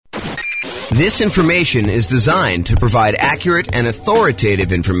This information is designed to provide accurate and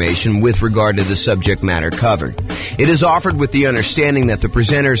authoritative information with regard to the subject matter covered. It is offered with the understanding that the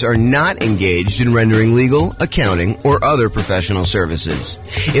presenters are not engaged in rendering legal, accounting, or other professional services.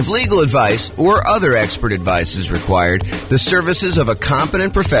 If legal advice or other expert advice is required, the services of a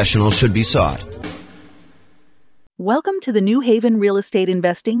competent professional should be sought. Welcome to the New Haven Real Estate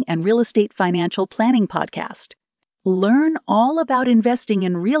Investing and Real Estate Financial Planning Podcast. Learn all about investing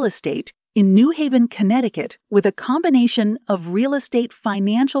in real estate in New Haven, Connecticut, with a combination of real estate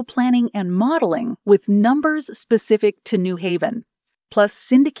financial planning and modeling with numbers specific to New Haven, plus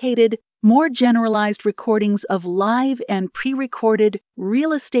syndicated, more generalized recordings of live and pre-recorded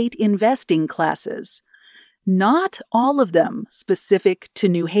real estate investing classes. Not all of them specific to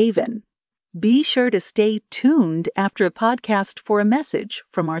New Haven. Be sure to stay tuned after a podcast for a message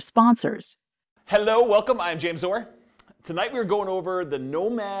from our sponsors. Hello, welcome. I'm James Orr. Tonight we're going over the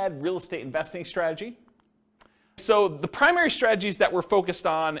Nomad real estate investing strategy. So the primary strategies that we're focused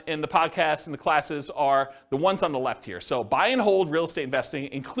on in the podcast and the classes are the ones on the left here. So buy and hold real estate investing,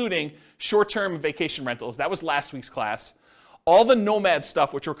 including short-term vacation rentals. That was last week's class. All the Nomad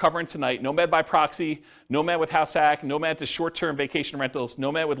stuff, which we're covering tonight, Nomad by proxy, Nomad with house hack, Nomad to short-term vacation rentals,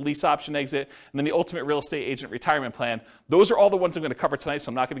 Nomad with lease option exit, and then the ultimate real estate agent retirement plan. Those are all the ones I'm going to cover tonight, so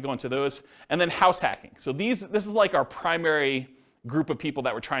I'm not going to go into those. And then house hacking. So this is like our primary group of people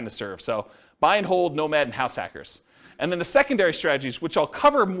that we're trying to serve. So buy and hold, Nomad, and house hackers. And then the secondary strategies, which I'll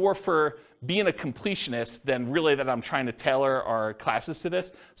cover more for being a completionist than really that I'm trying to tailor our classes to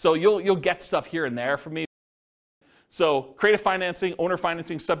this. So you'll get stuff here and there from me. So creative financing, owner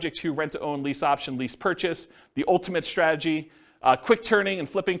financing subject to rent-to-own, lease option, lease purchase, the ultimate strategy, quick turning and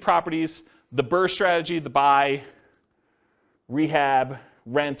flipping properties, the BRRRR strategy, the buy, rehab,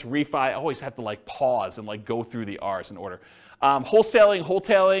 rent, refi. I always have to pause and go through the R's in order.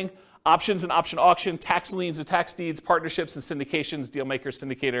 Wholetailing, options and option auction, tax liens and tax deeds, partnerships and syndications, deal maker,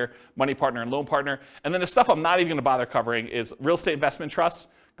 syndicator, money partner, and loan partner. And then the stuff I'm not even going to bother covering is real estate investment trusts.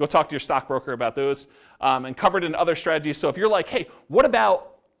 Go talk to your stockbroker about those, and covered in other strategies. So if you're like, hey, what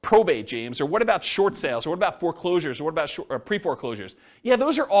about probate, James? Or what about short sales? Or what about foreclosures? Or what about pre-foreclosures? Yeah,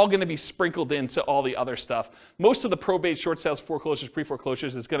 those are all going to be sprinkled into all the other stuff. Most of the probate, short sales, foreclosures,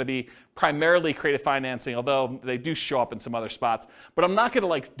 pre-foreclosures is going to be primarily creative financing, although they do show up in some other spots. But I'm not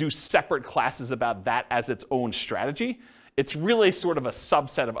going to do separate classes about that as its own strategy. It's really sort of a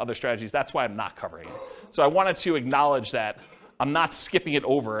subset of other strategies. That's why I'm not covering it. So I wanted to acknowledge that I'm not skipping it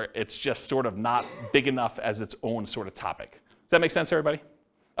over. It's just sort of not big enough as its own sort of topic. Does that make sense, everybody?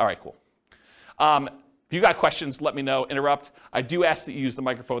 All right, cool. If you got questions, let me know. Interrupt. I do ask that you use the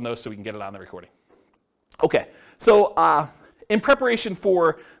microphone, though, so we can get it on the recording. Okay, so in preparation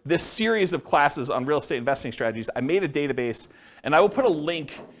for this series of classes on real estate investing strategies, I made a database, and I will put a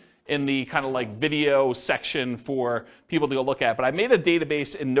link in the kind of video section for people to go look at. But I made a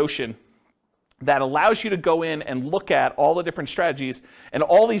database in Notion that allows you to go in and look at all the different strategies and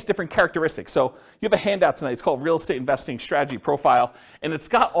all these different characteristics. So you have a handout tonight. It's called Real Estate Investing Strategy Profile, and it's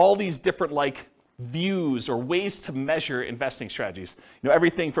got all these different views or ways to measure investing strategies.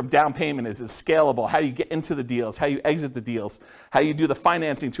 Everything from down payment is scalable, how you get into the deals, how you exit the deals, how you do the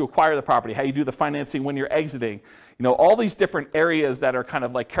financing to acquire the property, how you do the financing when you're exiting. All these different areas that are kind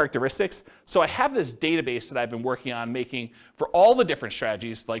of characteristics. So I have this database that I've been working on making for all the different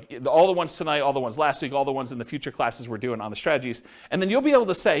strategies, all the ones tonight, all the ones last week, all the ones in the future classes we're doing on the strategies. And then you'll be able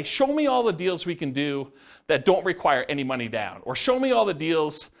to say, show me all the deals we can do that don't require any money down, or show me all the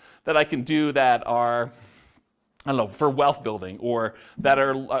deals that I can do that are, for wealth building, or that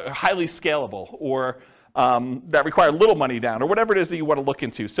are highly scalable, or that require little money down, or whatever it is that you want to look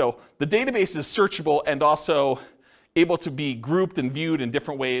into. So the database is searchable and also able to be grouped and viewed in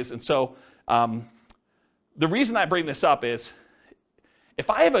different ways. And so the reason I bring this up is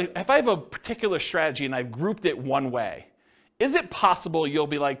if I have a particular strategy and I've grouped it one way, is it possible you'll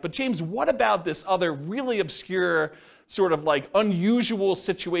be like, but James, what about this other really obscure sort of unusual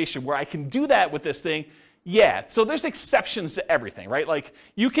situation where I can do that with this thing? Yeah, so there's exceptions to everything, right?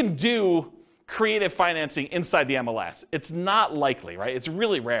 You can do creative financing inside the MLS. It's not likely, right? It's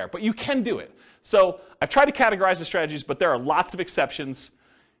really rare, but you can do it. So I've tried to categorize the strategies, but there are lots of exceptions.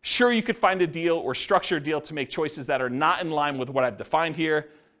 Sure, you could find a deal or structure a deal to make choices that are not in line with what I've defined here.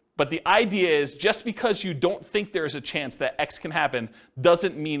 But the idea is just because you don't think there's a chance that X can happen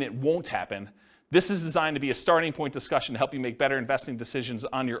doesn't mean it won't happen. This is designed to be a starting point discussion to help you make better investing decisions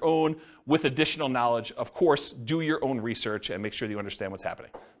on your own with additional knowledge. Of course, do your own research and make sure that you understand what's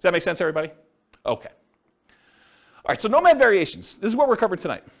happening. Does that make sense, everybody? Okay. All right, so Nomad variations. This is what we're covering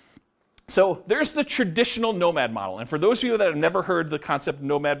tonight. So there's the traditional Nomad model. And for those of you that have never heard the concept of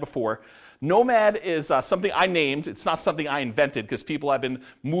Nomad before, Nomad is something I named. It's not something I invented because people have been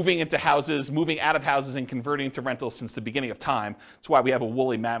moving into houses, moving out of houses and converting to rentals since the beginning of time. That's why we have a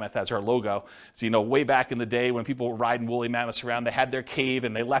woolly mammoth as our logo. So, way back in the day when people were riding woolly mammoths around, they had their cave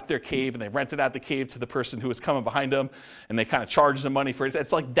and they left their cave and they rented out the cave to the person who was coming behind them and they kind of charged them money for it.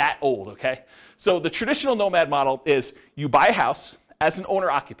 It's like that old, okay? So the traditional Nomad model is you buy a house as an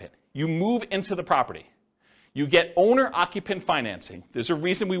owner-occupant. You move into the property. You get owner-occupant financing. There's a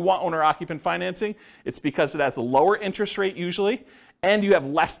reason we want owner-occupant financing. It's because it has a lower interest rate usually, and you have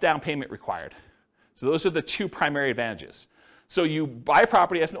less down payment required. So those are the two primary advantages. So you buy a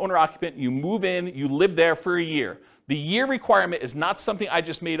property as an owner-occupant, you move in, you live there for a year. The year requirement is not something I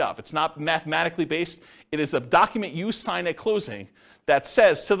just made up. It's not mathematically based. It is a document you sign at closing that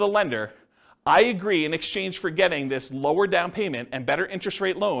says to the lender, I agree in exchange for getting this lower down payment and better interest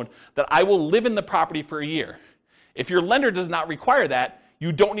rate loan that I will live in the property for a year. If your lender does not require that,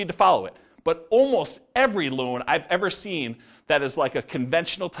 you don't need to follow it. But almost every loan I've ever seen that is like a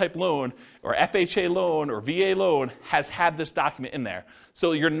conventional type loan or FHA loan or VA loan has had this document in there.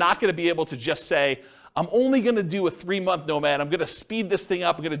 So you're not going to be able to just say, I'm only going to do a 3-month Nomad. I'm going to speed this thing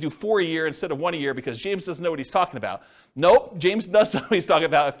up. I'm going to do 4 a year instead of 1 a year because James doesn't know what he's talking about. Nope, James does know what he's talking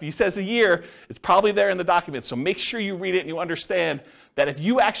about. If he says a year, it's probably there in the document. So make sure you read it and you understand that if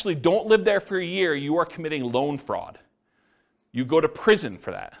you actually don't live there for a year, you are committing loan fraud. You go to prison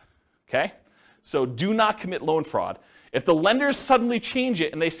for that, okay? So do not commit loan fraud. If the lenders suddenly change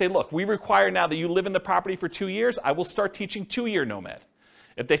it and they say, look, we require now that you live in the property for 2 years, I will start teaching 2-year Nomad.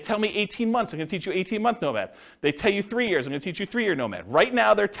 If they tell me 18 months, I'm going to teach you 18-month Nomad. They tell you 3 years, I'm going to teach you 3-year Nomad. Right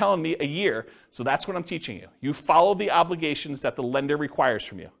now, they're telling me a year, so that's what I'm teaching you. You follow the obligations that the lender requires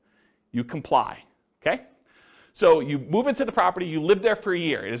from you. You comply, okay? So you move into the property, you live there for a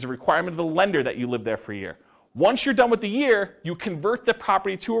year. It is a requirement of the lender that you live there for a year. Once you're done with the year, you convert the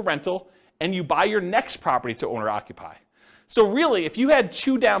property to a rental, and you buy your next property to owner-occupy. So really, if you had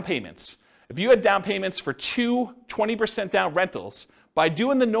 2 down payments, if you had down payments for 2 20% down rentals, by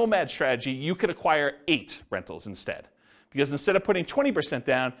doing the Nomad strategy, you could acquire 8 rentals instead. Because instead of putting 20%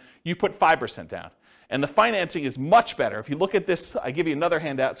 down, you put 5% down. And the financing is much better. If you look at this, I give you another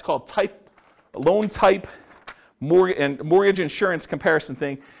handout. It's called loan type mortgage insurance comparison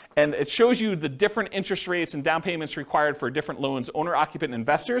thing. And it shows you the different interest rates and down payments required for different loans, owner-occupant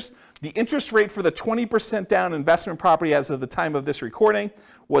investors. The interest rate for the 20% down investment property as of the time of this recording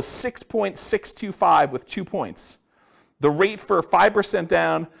was 6.625 with 2 points. The rate for 5%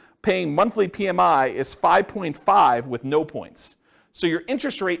 down paying monthly PMI is 5.5 with no points. So your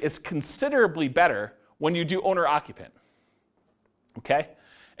interest rate is considerably better when you do owner-occupant, okay?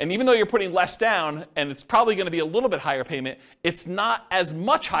 And even though you're putting less down, and it's probably going to be a little bit higher payment, it's not as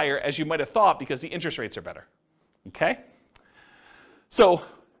much higher as you might have thought because the interest rates are better, okay? So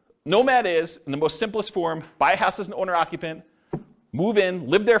Nomad is, in the most simplest form, buy a house as an owner-occupant, move in,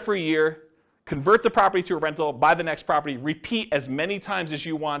 live there for a year, convert the property to a rental, buy the next property, repeat as many times as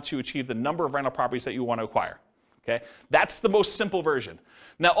you want to achieve the number of rental properties that you want to acquire. Okay? That's the most simple version.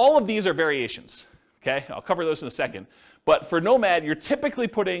 Now, all of these are variations. Okay? I'll cover those in a second. But for Nomad, you're typically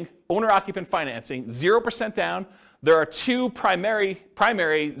putting owner-occupant financing, 0% down. There are 2 primary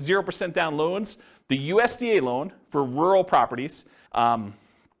 0% down loans. The USDA loan for rural properties.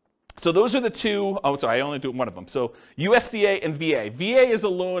 So those are the 2, oh, sorry, I only do one of them. So USDA and VA. VA is a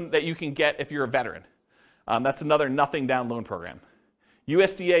loan that you can get if you're a veteran. That's another nothing down loan program.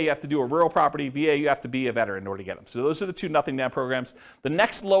 USDA, you have to do a rural property. VA, you have to be a veteran in order to get them. So those are the 2 nothing down programs. The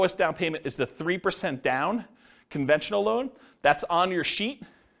next lowest down payment is the 3% down conventional loan. That's on your sheet.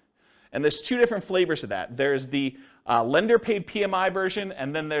 And there's 2 different flavors of that. There's the lender paid PMI version,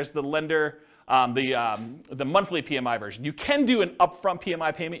 and then there's the lender the monthly PMI version. You can do an upfront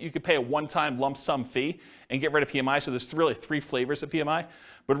PMI payment. You could pay a one-time lump sum fee and get rid of PMI. So there's really 3 flavors of PMI.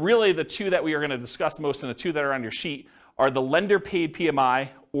 But really the 2 that we are going to discuss most and the 2 that are on your sheet are the lender paid PMI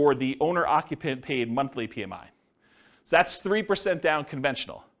or the owner occupant paid monthly PMI. So that's 3% down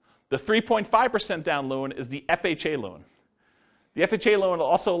conventional. The 3.5% down loan is the FHA loan. The FHA loan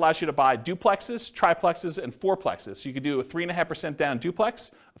also allows you to buy duplexes, triplexes, and fourplexes. So you could do a 3.5% down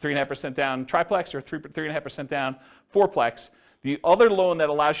duplex, a 3.5% down triplex, or 3.5% down fourplex. The other loan that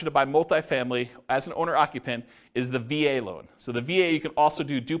allows you to buy multifamily as an owner-occupant is the VA loan. So the VA, you can also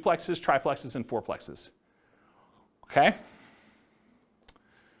do duplexes, triplexes, and fourplexes. Okay?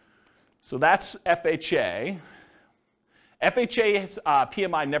 So that's FHA. FHA's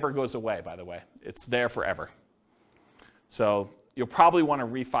PMI never goes away, by the way. It's there forever. So you'll probably want to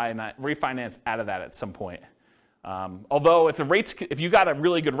refinance out of that at some point. Although if you got a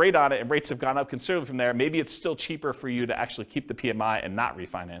really good rate on it and rates have gone up considerably from there, maybe it's still cheaper for you to actually keep the PMI and not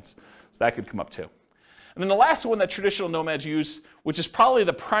refinance. So that could come up too. And then the last one that traditional nomads use, which is probably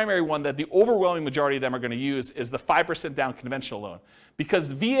the primary one that the overwhelming majority of them are going to use, is the 5% down conventional loan.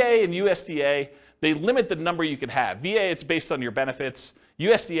 Because VA and USDA, they limit the number you can have. VA, it's based on your benefits.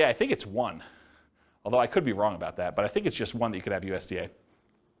 USDA, I think it's 1. Although I could be wrong about that, but I think it's just 1 that you could have USDA.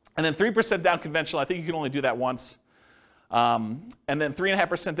 And then 3% down conventional, I think you can only do that once. And then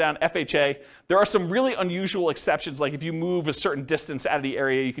 3.5% down FHA. There are some really unusual exceptions, like if you move a certain distance out of the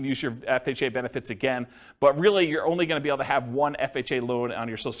area, you can use your FHA benefits again. But really, you're only going to be able to have 1 FHA loan on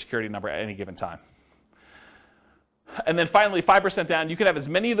your Social Security number at any given time. And then finally, 5% down, you can have as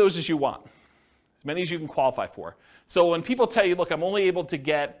many of those as you want, as many as you can qualify for. So when people tell you, look, I'm only able to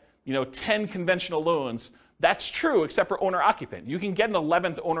get 10 conventional loans, that's true, except for owner-occupant. You can get an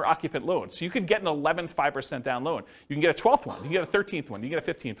 11th owner-occupant loan. So you could get an 11th 5% down loan. You can get a 12th one. You can get a 13th one. You can get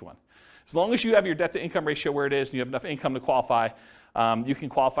a 15th one. As long as you have your debt-to-income ratio where it is and you have enough income to qualify, you can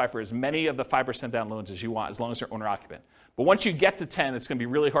qualify for as many of the 5% down loans as you want, as long as they're owner-occupant. But once you get to 10, it's going to be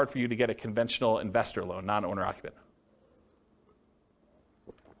really hard for you to get a conventional investor loan, non-owner-occupant.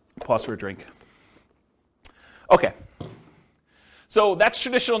 Pause for a drink. Okay. So that's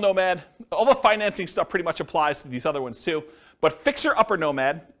traditional nomad. All the financing stuff pretty much applies to these other ones too. But fixer-upper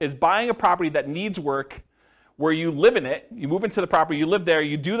nomad is buying a property that needs work, where you live in it, you move into the property, you live there,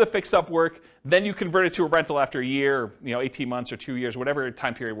 you do the fix-up work, then you convert it to a rental after a year, 18 months or 2 years, whatever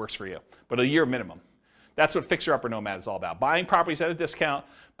time period works for you, but a year minimum. That's what fixer-upper nomad is all about. Buying properties at a discount,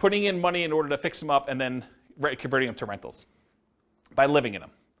 putting in money in order to fix them up, and then converting them to rentals by living in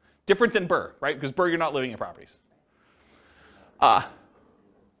them. Different than BRRRR, right? Because BRRRR, you're not living in properties.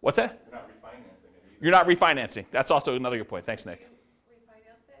 What's that? You're not refinancing it. You're not refinancing. That's also another good point. Thanks, Nick.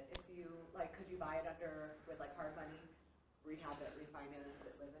 Refinance it if you could you buy it with hard money, rehab it, refinance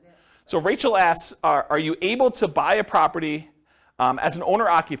it, live in it? So Rachel asks, are you able to buy a property as an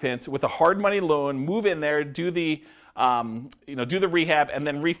owner-occupant with a hard money loan, move in there, do the rehab, and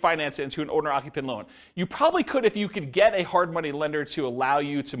then refinance it into an owner-occupant loan? You probably could if you could get a hard money lender to allow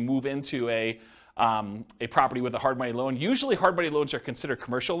you to move into a property with a hard money loan. Usually hard money loans are considered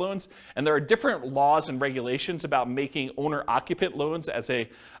commercial loans, and there are different laws and regulations about making owner-occupant loans as a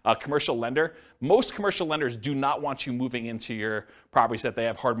commercial lender. Most commercial lenders do not want you moving into your properties that they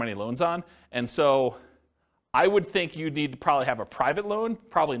have hard money loans on, and so I would think you'd need to probably have a private loan,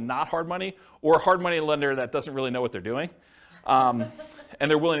 probably not hard money, or a hard money lender that doesn't really know what they're doing, and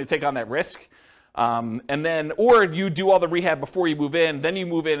they're willing to take on that risk. Or you do all the rehab before you move in, then you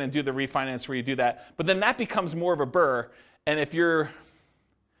move in and do the refinance where you do that. But then that becomes more of a BRRRR. And if you're,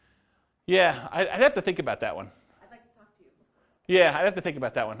 I'd have to think about that one. I'd like to talk to you. Yeah, I'd have to think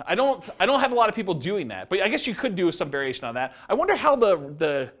about that one. I don't have a lot of people doing that, but I guess you could do some variation on that. I wonder how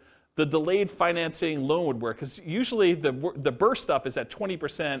the delayed financing loan would work, because usually the BRRRR stuff is at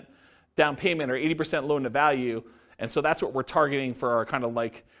 20% down payment or 80% loan to value. And so that's what we're targeting for our kind of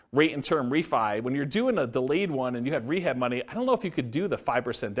rate and term refi. When you're doing a delayed one and you have rehab money, I don't know if you could do the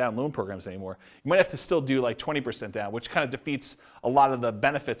 5% down loan programs anymore. You might have to still do 20% down, which kind of defeats a lot of the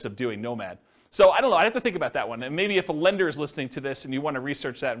benefits of doing Nomad. So I don't know, I'd have to think about that one. And maybe if a lender is listening to this and you want to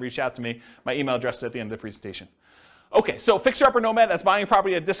research that and reach out to me, my email address is at the end of the presentation. Okay, so fixer-upper Nomad, that's buying a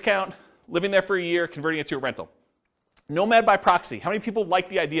property at a discount, living there for a year, converting it to a rental. Nomad by proxy, how many people like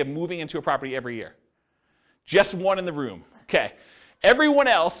the idea of moving into a property every year? Just one in the room. Okay. Everyone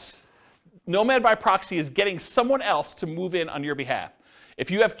else, Nomad by proxy is getting someone else to move in on your behalf. If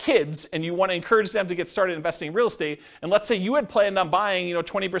you have kids and you want to encourage them to get started investing in real estate, and let's say you had planned on buying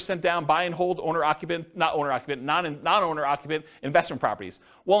 20% down, buy and hold non-owner-occupant investment properties.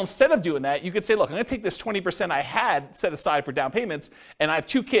 Well, instead of doing that, you could say, look, I'm going to take this 20% I had set aside for down payments, and I have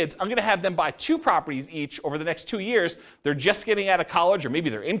 2 kids. I'm going to have them buy 2 properties each over the next 2 years. They're just getting out of college, or maybe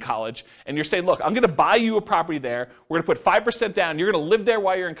they're in college, and you're saying, look, I'm going to buy you a property there. We're going to put 5% down. You're going to live there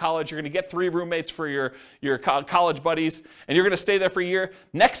while you're in college. You're going to get 3 roommates for your college buddies, and you're going to stay there for a year.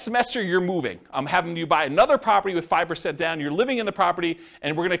 Next semester, you're moving. I'm having you buy another property with 5% down. You're living in the property,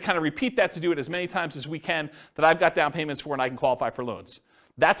 and we're going to kind of repeat that to do it as many times as we can that I've got down payments for and I can qualify for loans.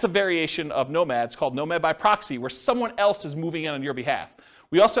 That's a variation of Nomad. It's called Nomad by proxy, where someone else is moving in on your behalf.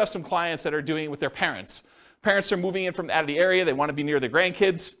 We also have some clients that are doing it with their parents. Parents are moving in from out of the area. They want to be near their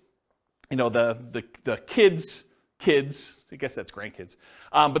grandkids. The kids, I guess that's grandkids.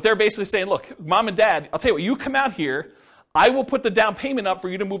 But they're basically saying, look, mom and dad, I'll tell you what, you come out here. I will put the down payment up for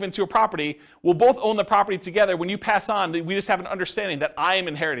you to move into a property. We'll both own the property together. When you pass on, we just have an understanding that I am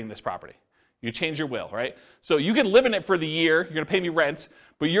inheriting this property. You change your will, right? So you can live in it for the year. You're going to pay me rent,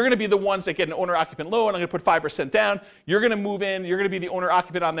 but you're going to be the ones that get an owner-occupant loan. I'm going to put 5% down. You're going to move in. You're going to be the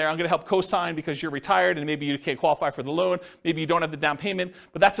owner-occupant on there. I'm going to help co-sign because you're retired and maybe you can't qualify for the loan. Maybe you don't have the down payment,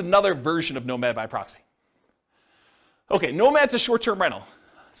 but that's another version of Nomad by proxy. Okay, Nomad's a short-term rental.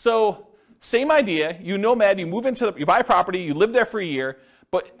 So same idea. You Nomad, you move into, you buy a property, you live there for a year.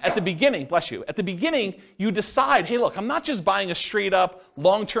 But at the beginning, bless you, at the beginning, you decide, hey, look, I'm not just buying a straight up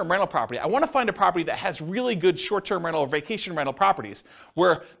long-term rental property. I want to find a property that has really good short-term rental or vacation rental properties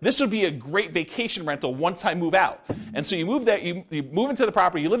where this would be a great vacation rental once I move out. And so you move there, you move into the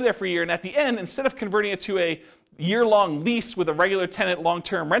property, you live there for a year, and at the end, instead of converting it to a year-long lease with a regular tenant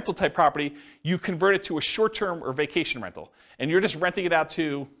long-term rental type property, you convert it to a short-term or vacation rental. And you're just renting it out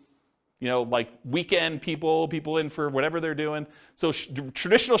to, you know, like weekend people in for whatever they're doing. So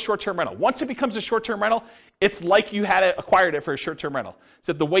traditional short-term rental. Once it becomes a short-term rental, it's like you had acquired it for a short-term rental.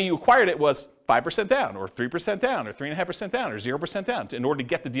 Except the way you acquired it was 5% down, or 3% down, or 3.5% down, or 0% down in order to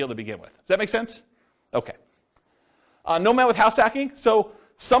get the deal to begin with. Does that make sense? Okay. Nomad with house hacking. So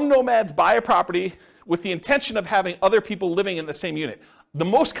some nomads buy a property with the intention of having other people living in the same unit. The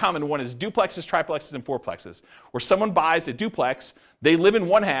most common one is duplexes, triplexes, and fourplexes, where someone buys a duplex, they live in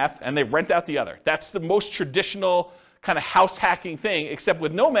one half, and they rent out the other. That's the most traditional kind of house hacking thing, except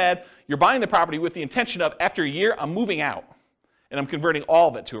with Nomad, you're buying the property with the intention of, after a year, I'm moving out, and I'm converting all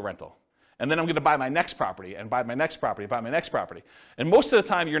of it to a rental. And then I'm going to buy my next property, and buy my next property, buy my next property. And most of the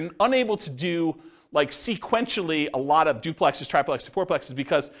time, you're unable to do like sequentially a lot of duplexes, triplexes, fourplexes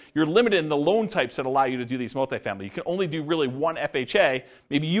because you're limited in the loan types that allow you to do these multifamily. You can only do really one FHA.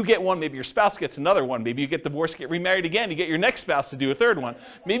 Maybe you get one, maybe your spouse gets another one. Maybe you get divorced, get remarried again, you get your next spouse to do a third one.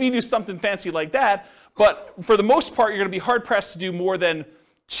 Maybe you do something fancy like that, but for the most part, you're going to be hard-pressed to do more than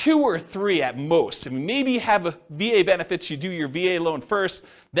 2 or 3 at most. I mean, maybe you have a VA benefits, you do your VA loan first,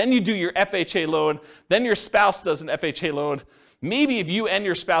 then you do your FHA loan, then your spouse does an FHA loan. Maybe if you and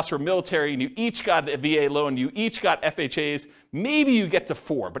your spouse were military and you each got a VA loan, you each got FHAs, maybe you get to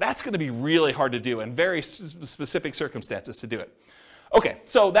 4, but that's going to be really hard to do and very specific circumstances to do it. Okay,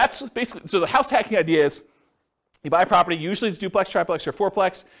 so that's basically, so the house hacking idea is you buy a property, usually it's duplex, triplex, or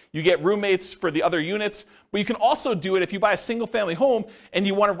fourplex, you get roommates for the other units, but you can also do it if you buy a single family home and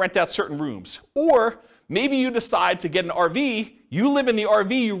you want to rent out certain rooms. Or maybe you decide to get an RV, you live in the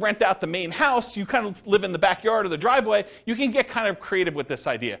RV, you rent out the main house, you kind of live in the backyard or the driveway, you can get kind of creative with this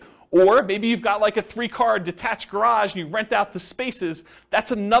idea. Or maybe you've got like a 3-car detached garage and you rent out the spaces.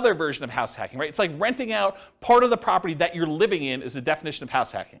 That's another version of house hacking, right? It's like renting out part of the property that you're living in is the definition of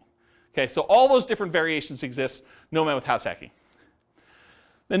house hacking. Okay, so all those different variations exist, Nomad with house hacking.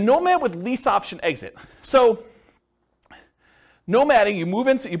 The Nomad with lease option exit. So nomading, you move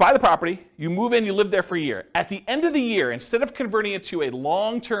in, you buy the property, you move in, you live there for a year. At the end of the year, instead of converting it to a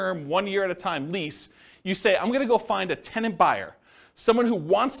long-term, 1 year at a time lease, you say, I'm going to go find a tenant buyer, someone who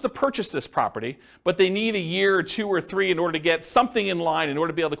wants to purchase this property, but they need a year or 2 or 3 in order to get something in line in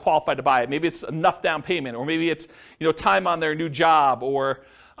order to be able to qualify to buy it. Maybe it's enough down payment, or maybe it's time on their new job, or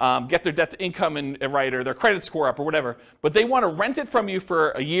get their debt to income right, or their credit score up, or whatever. But they want to rent it from you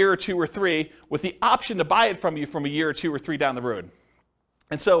for a year or 2 or 3 with the option to buy it from you from a year or 2 or 3 down the road.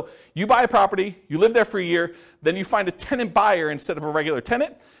 And so you buy a property, you live there for a year, then you find a tenant buyer instead of a regular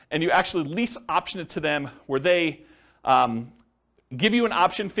tenant, and you actually lease option it to them where they give you an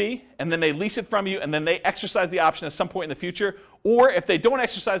option fee, and then they lease it from you, and then they exercise the option at some point in the future. Or if they don't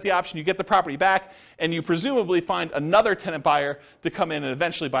exercise the option, you get the property back, and you presumably find another tenant buyer to come in and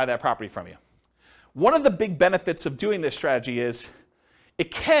eventually buy that property from you. One of the big benefits of doing this strategy is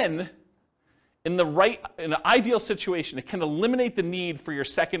it can, in an ideal situation, it can eliminate the need for your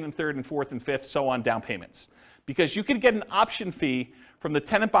second and third and fourth and fifth, so on, down payments. Because you can get an option fee from the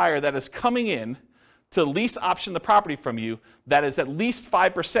tenant buyer that is coming in to lease option the property from you that is at least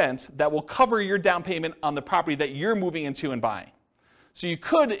 5% that will cover your down payment on the property that you're moving into and buying. So you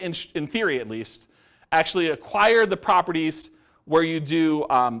could, in theory at least, actually acquire the properties where you do,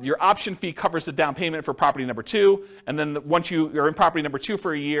 your option fee covers the down payment for property number 2, and then once you're in property number 2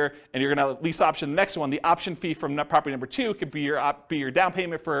 for a year and you're going to lease option the next one, the option fee from property number 2 could be your down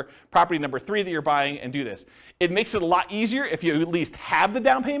payment for property number 3 that you're buying, and do this. It makes it a lot easier if you at least have the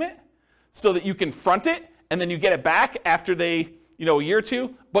down payment, so that you can front it and then you get it back after a year or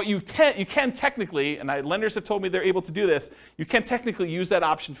 2. But you can technically, and lenders have told me they're able to do this, you can technically use that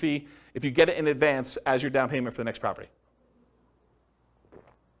option fee if you get it in advance as your down payment for the next property.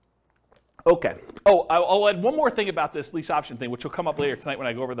 Okay. Oh, I'll add one more thing about this lease option thing, which will come up later tonight when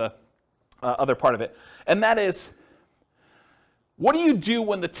I go over the other part of it. And that is, What do you do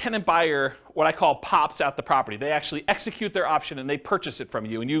when the tenant buyer, what I call, pops out the property? They actually execute their option and they purchase it from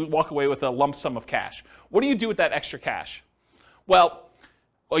you, and you walk away with a lump sum of cash. What do you do with that extra cash? Well,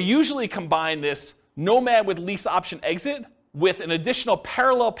 I usually combine this Nomad with lease option exit with an additional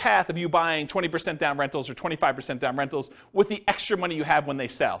parallel path of you buying 20% down rentals or 25% down rentals with the extra money you have when they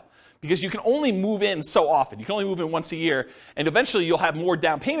sell. Because you can only move in so often. You can only move in once a year, and eventually you'll have more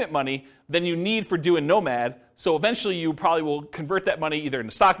down payment money than you need for doing Nomad. So eventually you probably will convert that money either in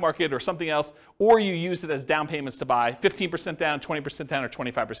the stock market or something else, or you use it as down payments to buy 15% down, 20% down, or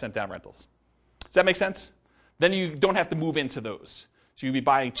 25% down rentals. Does that make sense? Then you don't have to move into those. So you'd be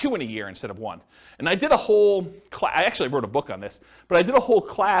buying 2 in a year instead of 1. And I did a whole class, I actually wrote a book on this, but I did a whole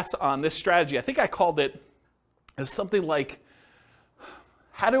class on this strategy. I think I called it as something like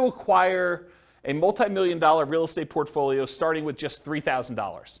how to acquire a multi-million-dollar real estate portfolio starting with just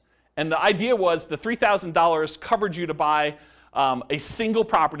 $3,000. And the idea was the $3,000 covered you to buy a single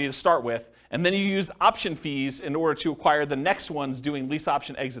property to start with, and then you used option fees in order to acquire the next ones doing lease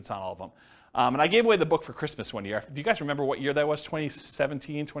option exits on all of them. And I gave away the book for Christmas one year. Do you guys remember what year that was?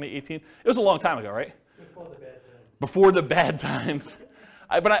 2017, 2018? It was a long time ago, right? Before the bad times. Before the bad times.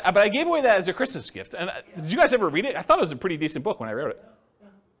 But I gave away that as a Christmas gift. And did you guys ever read it? I thought it was a pretty decent book when I wrote it.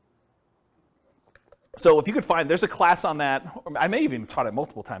 So if you could find, there's a class on that. I may have even taught it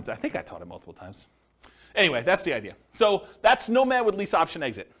multiple times. I think I taught it multiple times. Anyway, that's the idea. So that's Nomad with lease option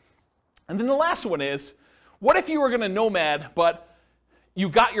exit. And then the last one is, what if you were going to Nomad, but you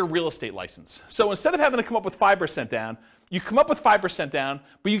got your real estate license? So instead of having to come up with 5% down, you come up with 5% down,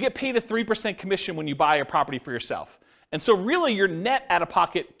 but you get paid a 3% commission when you buy a property for yourself. And so really you're net out of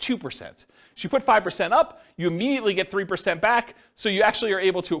pocket 2%. So you put 5% up, you immediately get 3% back, so you actually are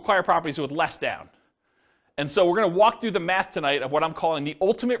able to acquire properties with less down. And so we're going to walk through the math tonight of what I'm calling the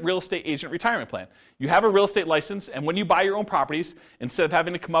ultimate real estate agent retirement plan. You have a real estate license, and when you buy your own properties, instead of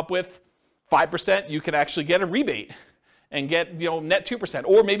having to come up with 5%, you can actually get a rebate and get net 2%.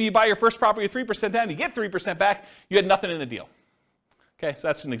 Or maybe you buy your first property with 3% down, you get 3% back, you had nothing in the deal. Okay, so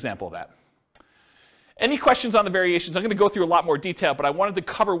that's an example of that. Any questions on the variations? I'm going to go through a lot more detail, but I wanted to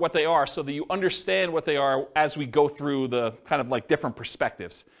cover what they are so that you understand what they are as we go through the kind of like different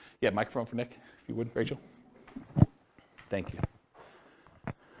perspectives. Yeah, microphone for Nick, if you would, Rachel. Thank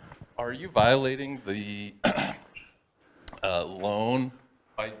you. Are you violating the loan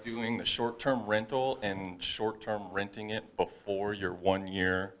by doing the short-term rental and short-term renting it before your 1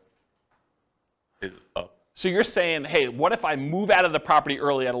 year is up? So you're saying, hey, what if I move out of the property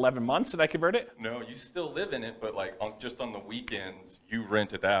early at 11 months and I convert it? No, you still live in it, but like just on the weekends, you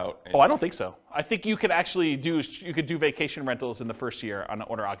rent it out. Oh, I don't think so. I think you could actually do vacation rentals in the first year on an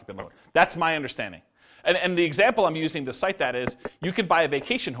owner-occupant loan. That's my understanding. And the example I'm using to cite that is you can buy a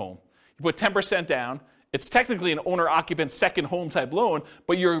vacation home. You put 10% down. It's technically an owner-occupant second home type loan,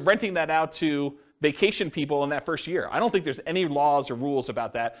 but you're renting that out to vacation people in that first year. I don't think there's any laws or rules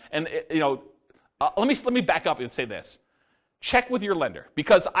about that. And let me back up and say this. Check with your lender,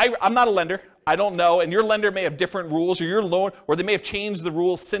 because I'm not a lender. I don't know, and your lender may have different rules, or your loan, or they may have changed the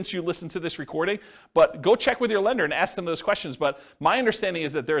rules since you listened to this recording. But go check with your lender and ask them those questions. But my understanding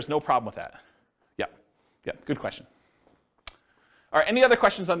is that there is no problem with that. Yeah, good question. All right, any other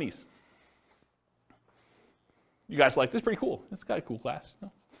questions on these? You guys like this? Pretty cool. It's got a cool class.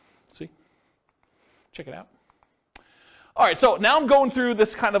 No? See? Check it out. All right, so now I'm going through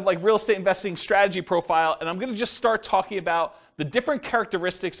this kind of like real estate investing strategy profile, and I'm going to just start talking about the different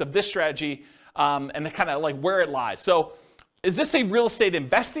characteristics of this strategy and the kind of like where it lies. So is this a real estate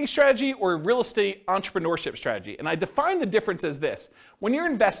investing strategy or a real estate entrepreneurship strategy? And I define the difference as this. When you're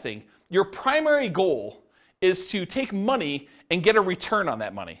investing, your primary goal is to take money and get a return on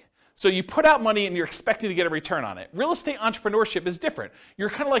that money. So you put out money and you're expecting to get a return on it. Real estate entrepreneurship is different.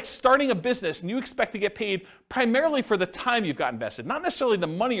 You're kind of like starting a business and you expect to get paid primarily for the time you've got invested. Not necessarily the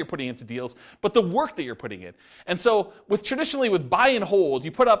money you're putting into deals, but the work that you're putting in. And so traditionally with buy and hold,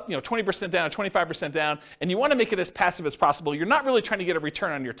 you put up 20% down or 25% down, and you want to make it as passive as possible. You're not really trying to get a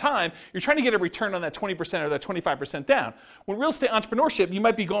return on your time. You're trying to get a return on that 20% or that 25% down. When real estate entrepreneurship, you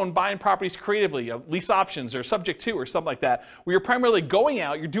might be going buying properties creatively, lease options or subject to or something like that, where you're primarily going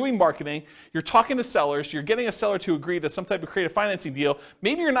out, you're doing marketing, you're talking to sellers, you're getting a seller to agree to some type of creative financing deal.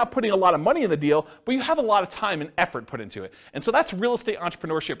 Maybe you're not putting a lot of money in the deal, but you have a lot of time and effort put into it. And so that's real estate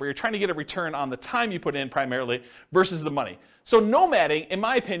entrepreneurship, where you're trying to get a return on the time you put in primarily versus the money. So nomading, in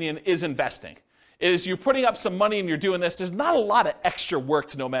my opinion, is investing. Is you're putting up some money and you're doing this. There's not a lot of extra work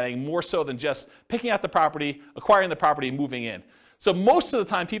to nomading, more so than just picking out the property, acquiring the property, and moving in. So most of the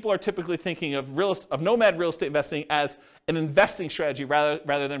time, people are typically thinking of nomad real estate investing as an investing strategy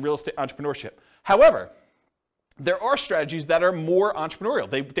rather than real estate entrepreneurship. However, there are strategies that are more entrepreneurial.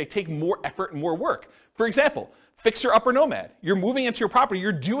 They take more effort and more work. For example, fixer-upper nomad. You're moving into your property.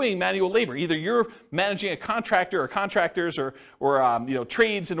 You're doing manual labor. Either you're managing a contractor or contractors or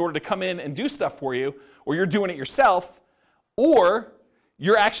trades in order to come in and do stuff for you, or you're doing it yourself, or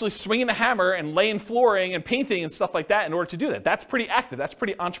you're actually swinging a hammer and laying flooring and painting and stuff like that in order to do that. That's pretty active. That's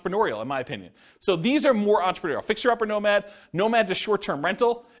pretty entrepreneurial, in my opinion. So these are more entrepreneurial. Fixer-upper nomad, nomad to short-term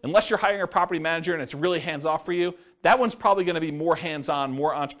rental. Unless you're hiring a property manager and it's really hands-off for you, that one's probably going to be more hands-on,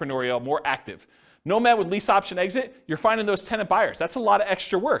 more entrepreneurial, more active. Nomad with lease option exit, you're finding those tenant buyers. That's a lot of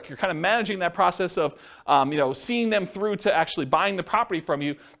extra work. You're kind of managing that process of seeing them through to actually buying the property from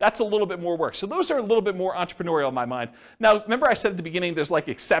you. That's a little bit more work. So those are a little bit more entrepreneurial in my mind. Now, remember I said at the beginning there's like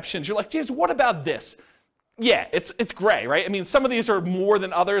exceptions. You're like, James, what about this? Yeah, it's gray, right? I mean, some of these are more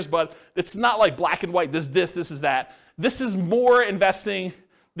than others, but it's not like black and white. This is that. This is more investing.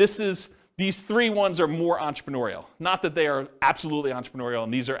 These three ones are more entrepreneurial. Not that they are absolutely entrepreneurial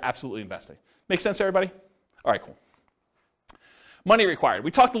and these are absolutely investing. Make sense, everybody? All right, cool. Money required.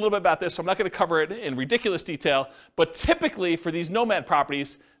 We talked a little bit about this, so I'm not going to cover it in ridiculous detail, but typically for these nomad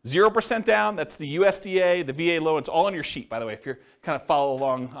properties, 0% down, that's the USDA, the VA loan, it's all on your sheet, by the way, if you're kind of follow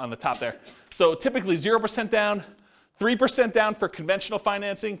along on the top there. So typically 0% down, 3% down for conventional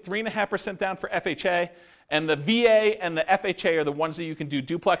financing, 3.5% down for FHA, and the VA and the FHA are the ones that you can do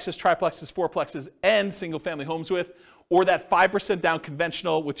duplexes, triplexes, fourplexes, and single-family homes with, or that 5% down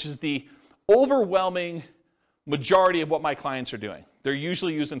conventional, which is the overwhelming majority of what my clients are doing. They're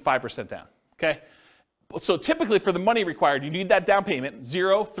usually using 5% down, okay? So typically for the money required, you need that down payment,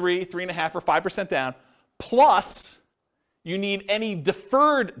 0, 3, 3.5, or 5% down, plus you need any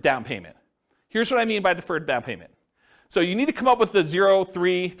deferred down payment. Here's what I mean by deferred down payment. So you need to come up with the 0,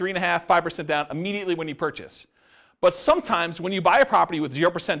 3, 3.5, 5% down immediately when you purchase. But sometimes when you buy a property with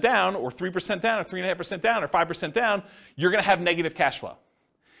 0% down, or 3% down, or 3.5% down, or 5% down, you're gonna have negative cash flow.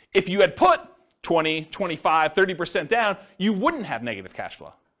 If you had put 20, 25, 30% down, you wouldn't have negative cash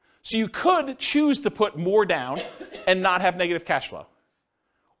flow. So you could choose to put more down and not have negative cash flow.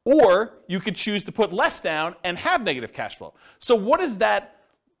 Or you could choose to put less down and have negative cash flow. So what is that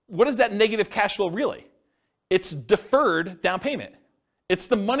negative cash flow really? It's deferred down payment. It's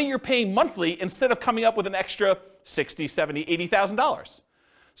the money you're paying monthly instead of coming up with an extra $60,000, $70,000, $80,000.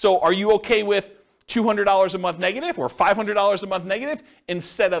 So are you okay with $200 a month negative or $500 a month negative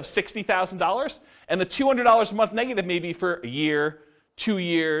instead of $60,000? And the $200 a month negative may be for a year, 2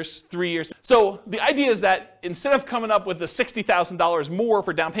 years, 3 years. So the idea is that instead of coming up with the $60,000 more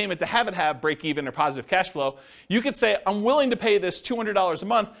for down payment to have break even or positive cash flow, you could say, I'm willing to pay this $200 a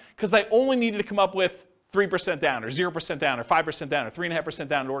month because I only needed to come up with 3% down, or 0% down, or 5% down, or 3.5%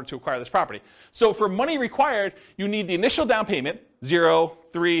 down in order to acquire this property. So for money required, you need the initial down payment, 0,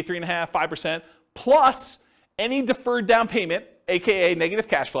 3, 3.5, 5%, plus any deferred down payment, aka negative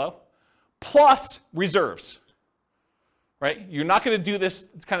cash flow, plus reserves. Right? You're not going to do this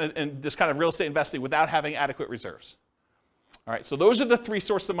kind of real estate investing without having adequate reserves. All right, so those are the three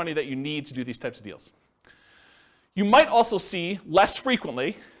sources of money that you need to do these types of deals. You might also see less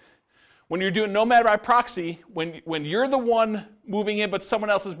frequently when you're doing nomad by proxy, when you're the one moving in but someone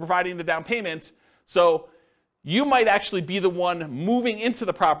else is providing the down payment. So you might actually be the one moving into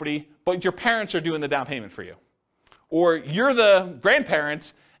the property, but your parents are doing the down payment for you. Or you're the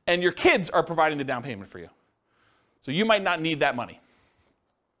grandparents and your kids are providing the down payment for you. So you might not need that money.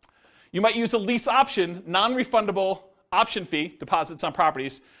 You might use a lease option, non-refundable option fee, deposits on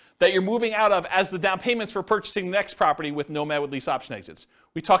properties, that you're moving out of as the down payments for purchasing the next property with Nomad with lease option exits.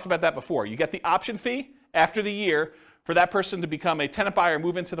 We talked about that before. You get the option fee after the year for that person to become a tenant buyer,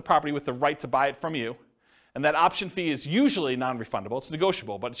 move into the property with the right to buy it from you. And that option fee is usually non-refundable. It's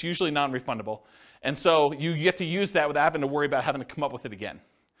negotiable, but it's usually non-refundable. And so you get to use that without having to worry about having to come up with it again.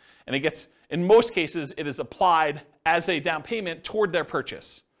 And it gets, in most cases, it is applied as a down payment toward their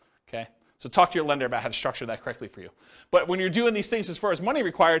purchase. Okay? So talk to your lender about how to structure that correctly for you. But when you're doing these things as far as money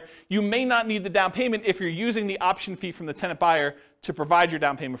required, you may not need the down payment if you're using the option fee from the tenant buyer to provide your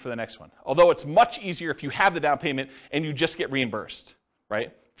down payment for the next one. Although it's much easier if you have the down payment and you just get reimbursed,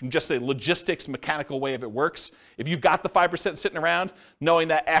 right? From just a logistics, mechanical way of it works. If you've got the 5% sitting around, knowing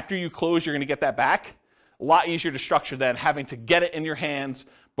that after you close, you're going to get that back, a lot easier to structure than having to get it in your hands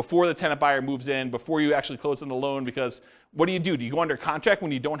before the tenant buyer moves in, before you actually close on the loan, because what do? Do you go under contract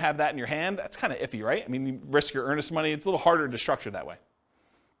when you don't have that in your hand? That's kind of iffy, right? I mean, you risk your earnest money. It's a little harder to structure that way.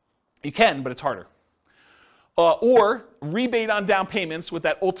 You can, but it's harder. Or rebate on down payments with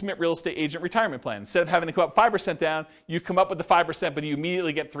that ultimate real estate agent retirement plan. Instead of having to come up 5% down, you come up with the 5%, but you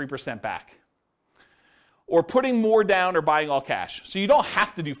immediately get 3% back. or putting more down or buying all cash. So you don't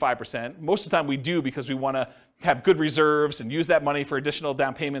have to do 5%. Most of the time we do because we want to have good reserves and use that money for additional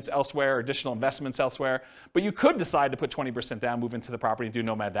down payments elsewhere or additional investments elsewhere. But you could decide to put 20% down, move into the property, and do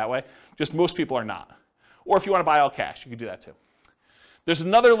Nomad that way. Just most people are not. Or if you want to buy all cash, you could do that too. There's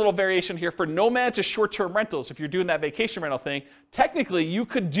another little variation here for Nomad to short-term rentals. If you're doing that vacation rental thing, technically you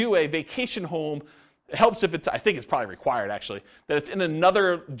could do a vacation home. It helps if it's, I think it's probably required actually, that it's in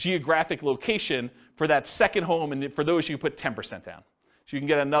another geographic location for that second home, and for those you put 10% down. So you can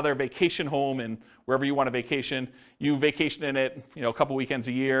get another vacation home in wherever you want to vacation. You vacation in it, a couple weekends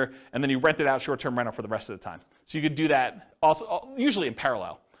a year, and then you rent it out short-term rental for the rest of the time. So you could do that also, usually in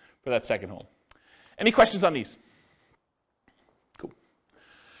parallel for that second home. Any questions on these? Cool.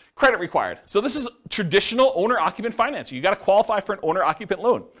 Credit required. So this is traditional owner-occupant financing. You got to qualify for an owner-occupant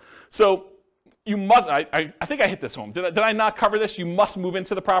loan. So you must, I think I hit this home. Did I not cover this? You must move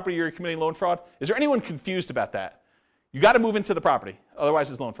into the property or you're committing loan fraud. Is there anyone confused about that? You got to move into the property,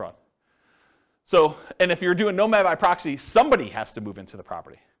 otherwise it's loan fraud. So, and if you're doing Nomad by proxy, somebody has to move into the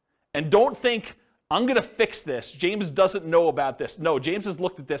property. And don't think, I'm going to fix this. James doesn't know about this. No, James has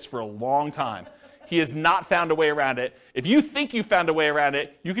looked at this for a long time. He has not found a way around it. If you think you found a way around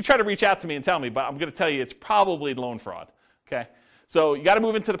it, you can try to reach out to me and tell me, but I'm going to tell you it's probably loan fraud, okay? So you got to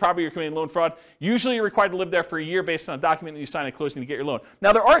move into the property you're committing loan fraud. Usually you're required to live there for a year based on a document that you sign at closing to get your loan.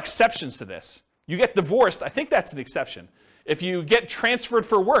 Now there are exceptions to this. You get divorced, I think that's an exception. If you get transferred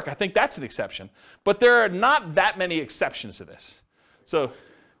for work, I think that's an exception. But there are not that many exceptions to this. So,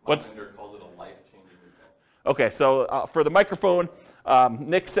 what? My lender calls it a life-changing event. Okay, so for the microphone,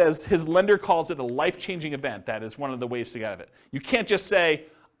 Nick says his lender calls it a life-changing event. That is one of the ways to get out of it. You can't just say,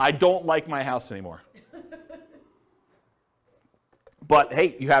 I don't like my house anymore. But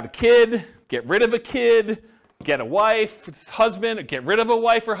hey, you have a kid, get rid of a kid, get a wife, husband, or get rid of a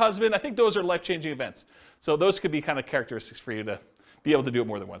wife or husband. I think those are life-changing events. So those could be kind of characteristics for you to be able to do it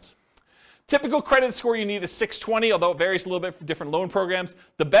more than once. Typical credit score you need is 620, although it varies a little bit for different loan programs.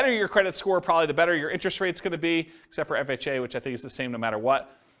 The better your credit score, probably the better your interest rate's going to be, except for FHA, which I think is the same no matter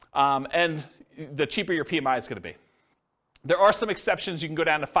what. And the cheaper your PMI is going to be. There are some exceptions. You can go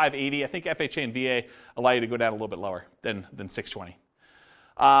down to 580. I think FHA and VA allow you to go down a little bit lower than 620.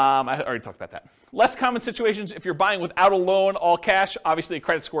 I already talked about that. Less common situations, if you're buying without a loan, all cash, obviously a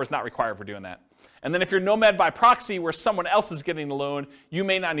credit score is not required for doing that. And then if you're Nomad by proxy, where someone else is getting the loan, you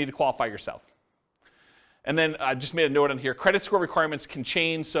may not need to qualify yourself. And then I just made a note on here, credit score requirements can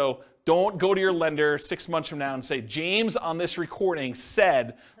change, so don't go to your lender 6 months from now and say, James on this recording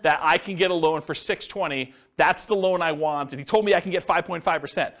said that I can get a loan for 620, that's the loan I want, and he told me I can get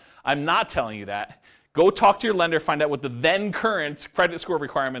 5.5%. I'm not telling you that. Go talk to your lender, find out what the then current credit score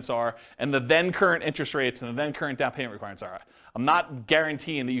requirements are, and the then current interest rates and the then current down payment requirements are. I'm not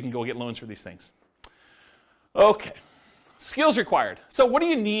guaranteeing that you can go get loans for these things. Okay, skills required. So what do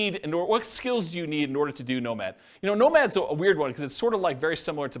you need, what skills do you need in order to do Nomad? Nomad's a weird one because it's sort of like very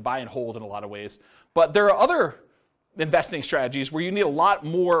similar to buy and hold in a lot of ways. But there are other investing strategies where you need a lot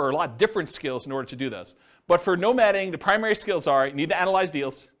more or a lot different skills in order to do this. But for nomading, the primary skills are you need to analyze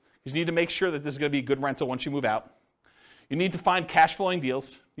deals. You need to make sure that this is going to be a good rental once you move out. You need to find cash flowing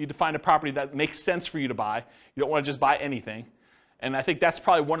deals. You need to find a property that makes sense for you to buy. You don't want to just buy anything. And I think that's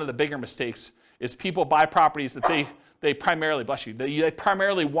probably one of the bigger mistakes is people buy properties that they primarily, bless you, they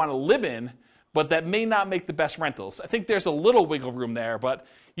primarily want to live in, but that may not make the best rentals. I think there's a little wiggle room there, but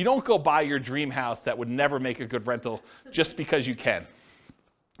you don't go buy your dream house that would never make a good rental just because you can.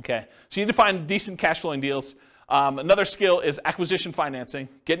 Okay, so you need to find decent cash flowing deals. Another skill is acquisition financing,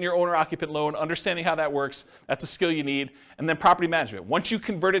 getting your owner-occupant loan, understanding how that works. That's a skill you need. And then property management. Once you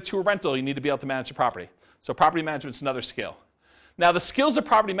convert it to a rental, you need to be able to manage the property. So property management is another skill. Now, the skills of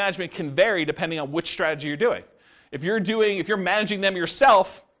property management can vary depending on which strategy you're doing. If you're managing them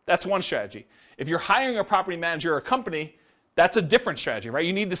yourself, that's one strategy. If you're hiring a property manager or a company, that's a different strategy, right?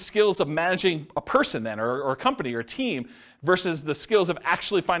 You need the skills of managing a person then, or a company or a team, versus the skills of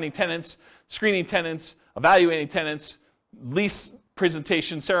actually finding tenants, screening tenants, evaluating tenants, lease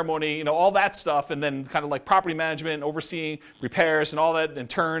presentation, ceremony, all that stuff, and then kind of like property management, overseeing repairs and all that, and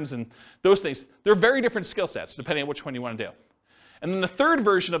turns and those things. They're very different skill sets depending on which one you want to do. And then the third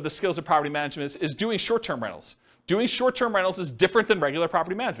version of the skills of property management is doing short-term rentals. Doing short-term rentals is different than regular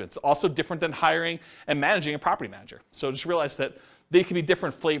property management. It's also different than hiring and managing a property manager. So just realize that they can be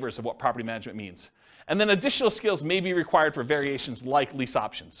different flavors of what property management means. And then additional skills may be required for variations like lease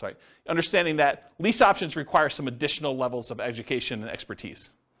options, right? Understanding that lease options require some additional levels of education and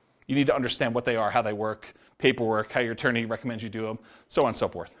expertise. You need to understand what they are, how they work, paperwork, how your attorney recommends you do them, so on and so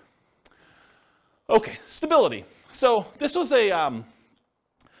forth. Okay, stability. So this was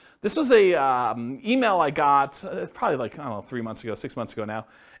This was a email I got probably like, I don't know, 3 months ago, 6 months ago now.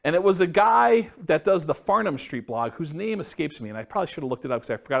 And it was a guy that does the Farnham Street blog, whose name escapes me, and I probably should have looked it up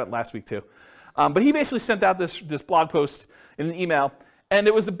because I forgot it last week too. But he basically sent out this blog post in an email, and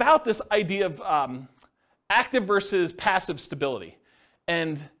it was about this idea of active versus passive stability.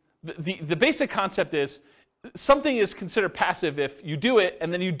 And the basic concept is something is considered passive if you do it,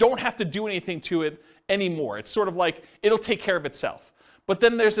 and then you don't have to do anything to it anymore. It's sort of like it'll take care of itself. But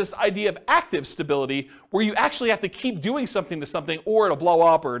then there's this idea of active stability where you actually have to keep doing something to something, or it'll blow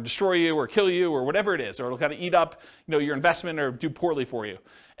up or destroy you or kill you or whatever it is, or it'll kind of eat up, your investment or do poorly for you.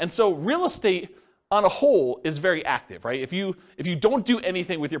 And so real estate on a whole is very active, right? If you don't do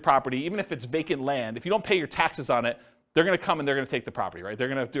anything with your property, even if it's vacant land, if you don't pay your taxes on it, they're going to come and they're going to take the property, right? They're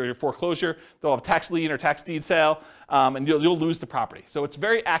going to do a foreclosure, they'll have a tax lien or tax deed sale, and you'll lose the property. So it's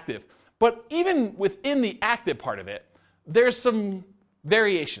very active. But even within the active part of it, there's some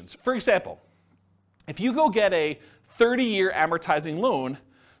variations. For example, if you go get a 30-year amortizing loan,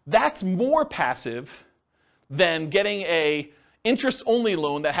 that's more passive than getting a interest-only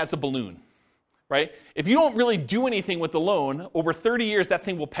loan that has a balloon, right? If you don't really do anything with the loan, over 30 years, that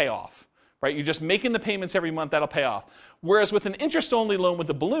thing will pay off, right? You're just making the payments every month, that'll pay off. Whereas with an interest-only loan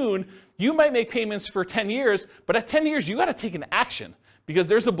with a balloon, you might make payments for 10 years, but at 10 years, you got to take an action because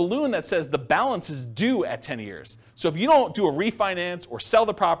there's a balloon that says the balance is due at 10 years. So if you don't do a refinance or sell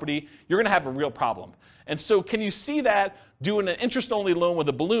the property, you're going to have a real problem. And so can you see that doing an interest-only loan with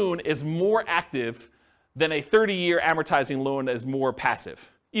a balloon is more active than a 30-year amortizing loan that is more passive?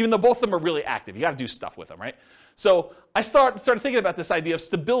 Even though both of them are really active, you got to do stuff with them, right? So I started thinking about this idea of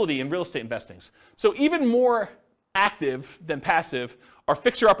stability in real estate investings. So even more active than passive are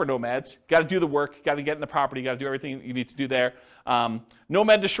fixer-upper nomads. Got to do the work, got to get in the property, got to do everything you need to do there.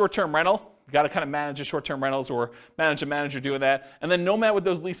 Nomad to short-term rental. You got to kind of manage the short-term rentals or manage a manager doing that. And then nomad with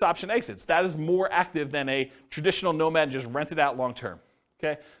those lease option exits. That is more active than a traditional nomad and just rent it out long-term.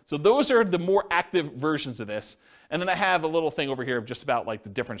 Okay, so those are the more active versions of this. And then I have a little thing over here of just about like the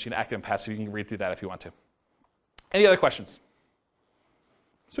difference between active and passive. You can read through that if you want to. Any other questions?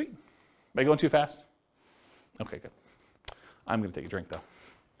 Sweet. Am I going too fast? Okay, good. I'm going to take a drink though.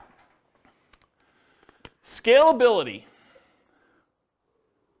 Scalability.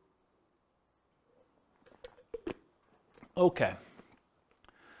 Okay.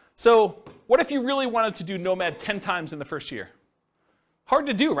 So what if you really wanted to do Nomad 10 times in the first year? Hard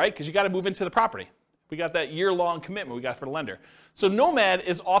to do, right? Because you got to move into the property. We got that year-long commitment we got for the lender. So Nomad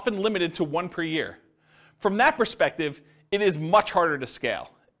is often limited to 1 per year. From that perspective, it is much harder to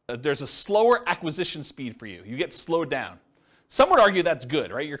scale. There's a slower acquisition speed for you. You get slowed down. Some would argue that's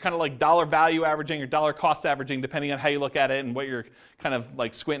good, right? You're kind of like dollar value averaging or dollar cost averaging, depending on how you look at it and what you're kind of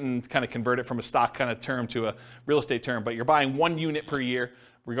like squinting to kind of convert it from a stock kind of term to a real estate term. But you're buying 1 unit per year,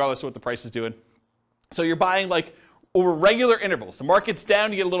 regardless of what the price is doing. So you're buying like over regular intervals. The market's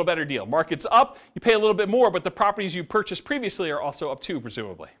down, you get a little better deal. Market's up, you pay a little bit more, but the properties you purchased previously are also up too,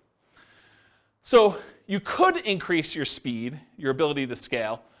 presumably. So you could increase your speed, your ability to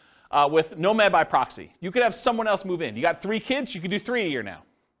scale, with Nomad by proxy. You could have someone else move in. You got 3 kids, you could do 3 a year now,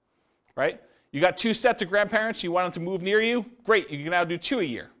 right? You got 2 sets of grandparents, you want them to move near you, great, you can now do 2 a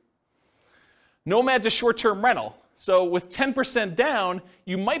year. Nomad to short-term rental. So with 10% down,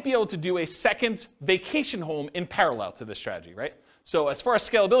 you might be able to do a second vacation home in parallel to this strategy, right? So as far as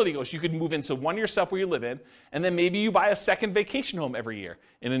scalability goes, you could move into one yourself where you live in, and then maybe you buy a second vacation home every year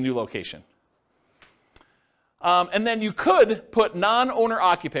in a new location. And then you could put non-owner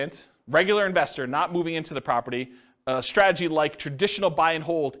occupant, regular investor, not moving into the property, a strategy like traditional buy and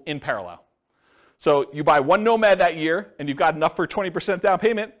hold in parallel. So you buy 1 Nomad that year, and you've got enough for 20% down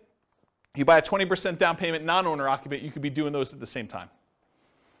payment. You buy a 20% down payment non-owner occupant, you could be doing those at the same time.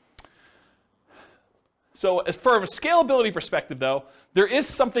 So as from a scalability perspective, though, there is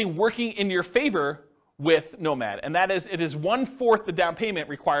something working in your favor with Nomad, and that is it is 1/4 the down payment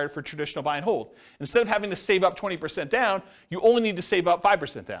required for traditional buy and hold. Instead of having to save up 20% down, you only need to save up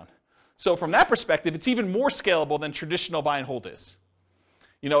 5% down. So from that perspective, it's even more scalable than traditional buy and hold is.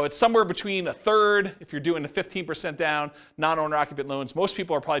 You know, it's somewhere between 1/3 if you're doing the 15% down, non-owner occupant loans. Most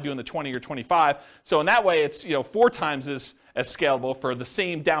people are probably doing the 20 or 25. So in that way, it's 4 times as scalable. For the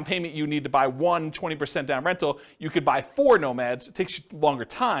same down payment you need to buy 1 20% down rental, you could buy 4 Nomads. It takes you longer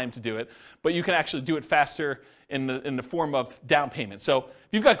time to do it, but you can actually do it faster in the form of down payment. So if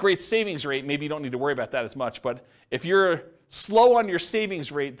you've got great savings rate, maybe you don't need to worry about that as much. But if you're slow on your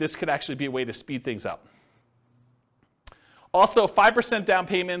savings rate, this could actually be a way to speed things up. Also, 5% down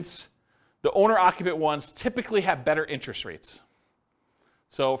payments, the owner-occupant ones typically have better interest rates.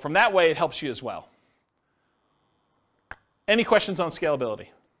 So from that way, it helps you as well. Any questions on scalability?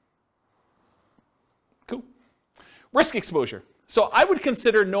 Risk exposure. So I would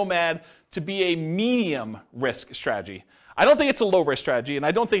consider Nomad to be a medium risk strategy. I don't think it's a low risk strategy, and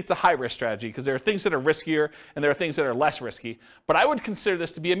I don't think it's a high risk strategy, because there are things that are riskier and there are things that are less risky. But I would consider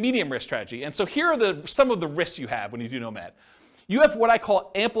this to be a medium risk strategy. And so here are some of the risks you have when you do Nomad. You have what I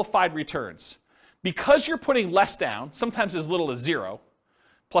call amplified returns. Because you're putting less down, sometimes as little as 0,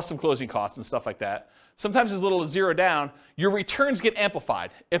 plus some closing costs and stuff like that, sometimes as little as 0 down, your returns get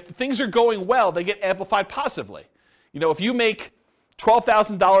amplified. If things are going well, they get amplified positively. If you make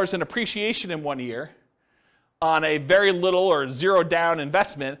 $12,000 in appreciation in 1 year on a very little or 0 down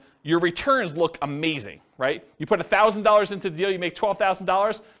investment, your returns look amazing, right? You put $1,000 into the deal, you make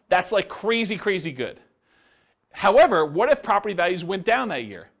 $12,000. That's like crazy, crazy good. However, what if property values went down that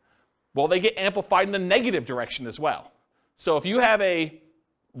year? Well, they get amplified in the negative direction as well. So if you have a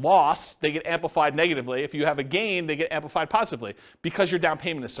loss, they get amplified negatively. If you have a gain, they get amplified positively because your down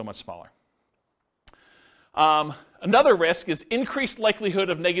payment is so much smaller. Another risk is increased likelihood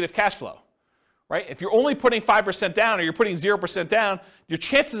of negative cash flow, right? If you're only putting 5% down or you're putting 0% down, your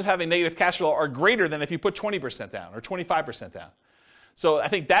chances of having negative cash flow are greater than if you put 20% down or 25% down. So I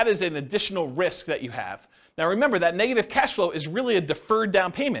think that is an additional risk that you have. Now remember, that negative cash flow is really a deferred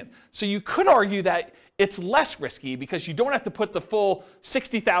down payment. So you could argue that it's less risky because you don't have to put the full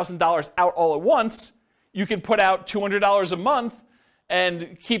 $60,000 out all at once. You can put out $200 a month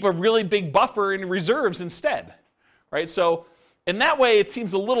and keep a really big buffer in reserves instead, right? So in that way, it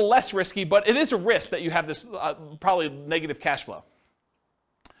seems a little less risky, but it is a risk that you have this probably negative cash flow.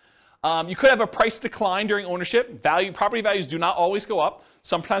 You could have a price decline during ownership. Property values do not always go up.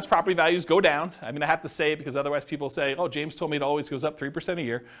 Sometimes property values go down. I mean, I have to say it because otherwise people say, oh, James told me it always goes up 3% a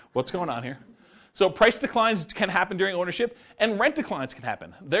year. What's going on here? So price declines can happen during ownership, and rent declines can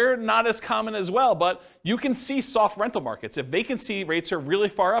happen. They're not as common as well, but you can see soft rental markets. If vacancy rates are really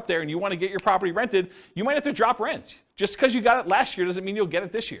far up there and you want to get your property rented, you might have to drop rent. Just because you got it last year doesn't mean you'll get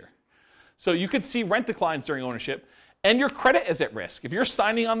it this year. So you could see rent declines during ownership, and your credit is at risk. If you're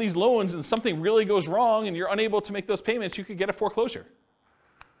signing on these loans and something really goes wrong and you're unable to make those payments, you could get a foreclosure.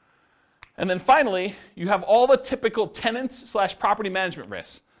 And then finally, you have all the typical tenants/property management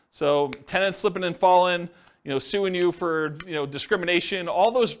risks. So tenants slipping and falling, suing you for discrimination, all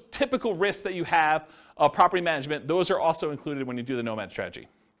those typical risks that you have of property management, those are also included when you do the Nomad strategy.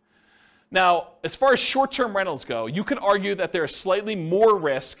 Now, as far as short-term rentals go, you can argue that there is slightly more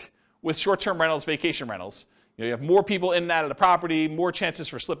risk with short-term rentals, vacation rentals. You have more people in and out of the property, more chances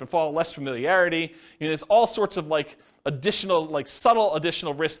for slip and fall, less familiarity. There's all sorts of additional, subtle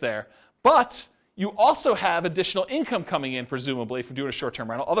additional risks there. But you also have additional income coming in, presumably, from doing a short-term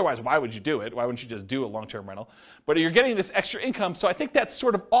rental. Otherwise, why would you do it? Why wouldn't you just do a long-term rental? But you're getting this extra income, so I think that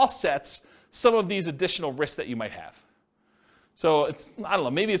sort of offsets some of these additional risks that you might have. So I don't know,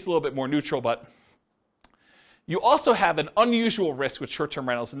 maybe it's a little bit more neutral, but you also have an unusual risk with short-term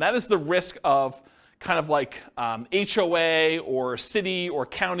rentals, and that is the risk of kind of like HOA or city or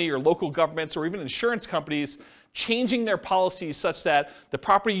county or local governments or even insurance companies changing their policies such that the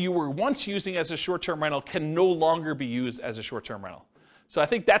property you were once using as a short-term rental can no longer be used as a short-term rental. So I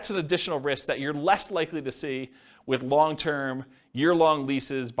think that's an additional risk that you're less likely to see with long-term, year-long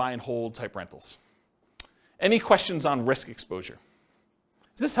leases, buy and hold type rentals. Any questions on risk exposure?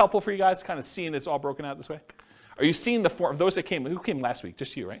 Is this helpful for you guys, kind of seeing it's all broken out this way? Are you seeing the form, those that came, who came last week?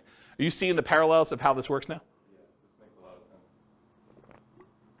 Just you, right? Are you seeing the parallels of how this works now? Yeah, this makes a lot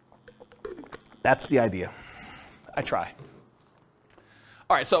of sense. That's the idea. I try.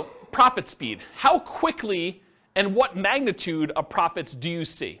 All right, so profit speed. How quickly and what magnitude of profits do you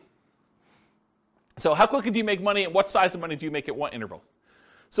see? So how quickly do you make money and what size of money do you make at what interval?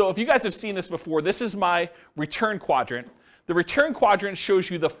 So if you guys have seen this before, this is my return quadrant. The return quadrant shows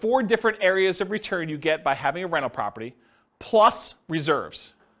you the 4 different areas of return you get by having a rental property plus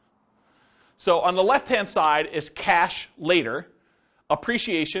reserves. So on the left-hand side is cash later,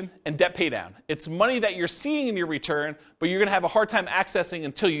 appreciation, and debt paydown. It's money that you're seeing in your return, but you're going to have a hard time accessing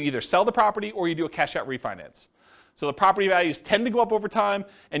until you either sell the property or you do a cash out refinance. So the property values tend to go up over time,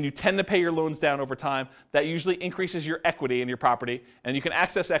 and you tend to pay your loans down over time. That usually increases your equity in your property, and you can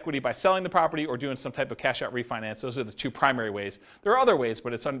access equity by selling the property or doing some type of cash out refinance. Those are the 2 primary ways. There are other ways,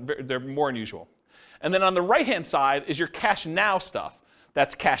 but they're more unusual. And then on the right-hand side is your cash now stuff.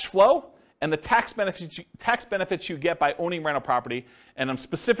 That's cash flow and the tax benefits you get by owning rental property, and I'm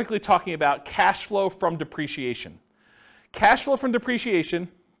specifically talking about cash flow from depreciation. Cash flow from depreciation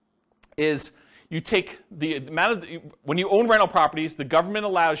is you take the amount of, when you own rental properties, the government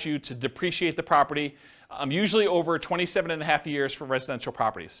allows you to depreciate the property, usually over 27 and a half years for residential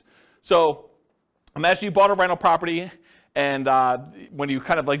properties. So imagine you bought a rental property And when you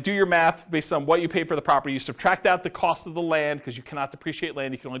kind of like do your math based on what you paid for the property, you subtract out the cost of the land, because you cannot depreciate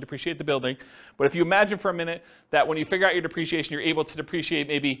land, you can only depreciate the building. But if you imagine for a minute that when you figure out your depreciation, you're able to depreciate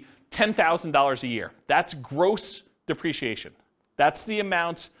maybe $10,000 a year. That's gross depreciation. That's the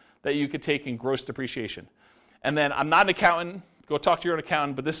amount that you could take in gross depreciation. And then I'm not an accountant, go talk to your own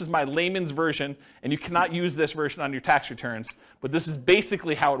accountant, but this is my layman's version, and you cannot use this version on your tax returns, but this is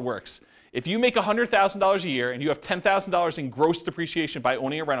basically how it works. If you make $100,000 a year and you have $10,000 in gross depreciation by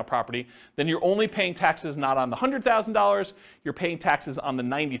owning a rental property, then you're only paying taxes not on the $100,000, you're paying taxes on the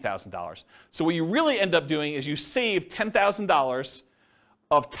 $90,000. So what you really end up doing is you save $10,000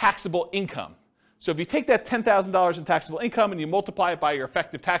 of taxable income. So if you take that $10,000 in taxable income and you multiply it by your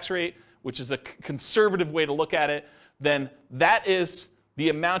effective tax rate, which is a conservative way to look at it, then that is the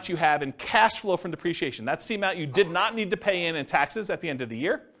amount you have in cash flow from depreciation. That's the amount you did not need to pay in taxes at the end of the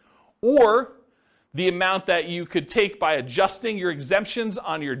year, or the amount that you could take by adjusting your exemptions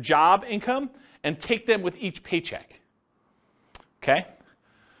on your job income and take them with each paycheck. Okay?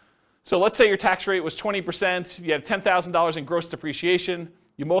 So let's say your tax rate was 20%, you had $10,000 in gross depreciation,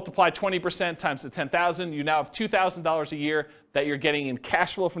 you multiply 20% times the 10,000, you now have $2,000 a year that you're getting in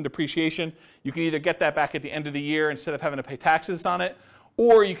cash flow from depreciation. You can either get that back at the end of the year instead of having to pay taxes on it,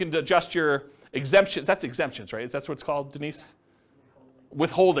 or you can adjust your exemptions. That's exemptions, right? That's what it's called, Denise?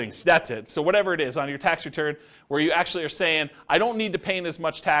 Withholdings, that's it. So whatever it is on your tax return, where you actually are saying, I don't need to pay in as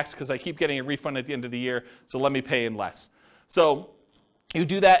much tax because I keep getting a refund at the end of the year, so let me pay in less. So you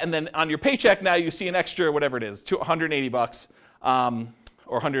do that, and then on your paycheck now you see an extra, whatever it is, $180,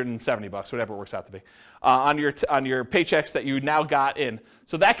 or $170, whatever it works out to be, on your paychecks that you now got in.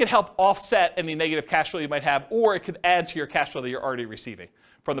 So that could help offset any negative cash flow you might have, or it could add to your cash flow that you're already receiving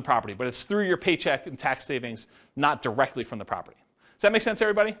from the property. But it's through your paycheck and tax savings, not directly from the property. Does that make sense,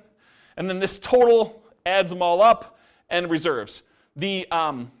 everybody? And then this total adds them all up and reserves. The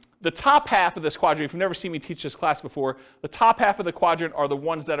top half of this quadrant, if you've never seen me teach this class before, the top half of the quadrant are the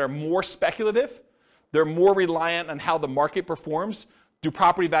ones that are more speculative. They're more reliant on how the market performs. Do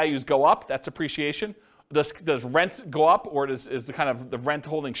property values go up? That's appreciation. Does rent go up, or is the kind of the rent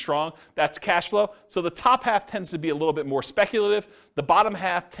holding strong? That's cash flow. So the top half tends to be a little bit more speculative. The bottom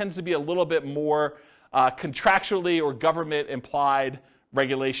half tends to be a little bit more contractually or government implied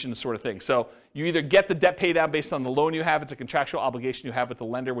regulation sort of thing. So you either get the debt pay down based on the loan you have, it's a contractual obligation you have with the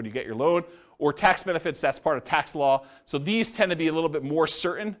lender when you get your loan, or tax benefits, that's part of tax law. So these tend to be a little bit more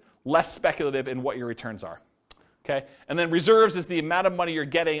certain, less speculative in what your returns are. Okay? And then reserves is the amount of money you're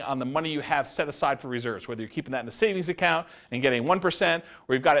getting on the money you have set aside for reserves, whether you're keeping that in a savings account and getting 1%,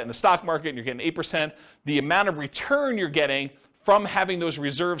 or you've got it in the stock market and you're getting 8%. The amount of return you're getting from having those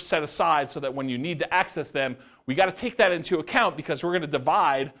reserves set aside, so that when you need to access them, we got to take that into account, because we're going to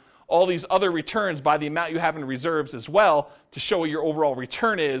divide all these other returns by the amount you have in reserves as well to show what your overall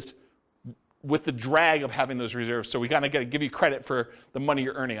return is with the drag of having those reserves. So we got to give you credit for the money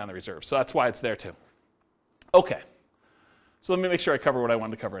you're earning on the reserves. So that's why it's there too. Okay, so let me make sure I cover what I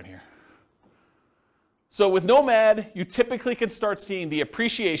wanted to cover in here. So with Nomad, you typically can start seeing the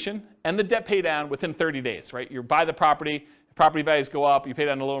appreciation and the debt pay down within 30 days, right? You buy the property values go up, you pay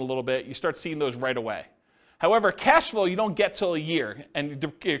down the loan a little bit, you start seeing those right away. However, cash flow you don't get till a year, and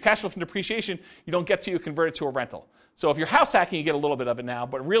your cash flow from depreciation you don't get till you convert it to a rental. So if you're house hacking, you get a little bit of it now,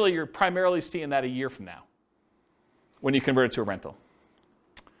 but really you're primarily seeing that a year from now when you convert it to a rental.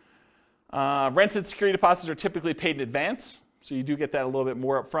 Rents and security deposits are typically paid in advance, so you do get that a little bit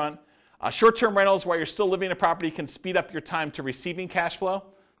more up front. Short-term rentals, while you're still living in a property, can speed up your time to receiving cash flow.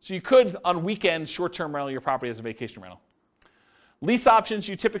 So you could, on weekends, short-term rental your property as a vacation rental. Lease options,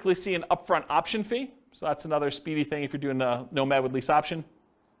 you typically see an upfront option fee. So that's another speedy thing if you're doing a Nomad with lease option.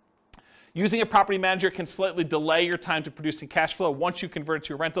 Using a property manager can slightly delay your time to producing cash flow once you convert it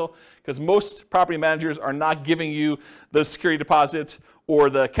to a rental, because most property managers are not giving you the security deposits or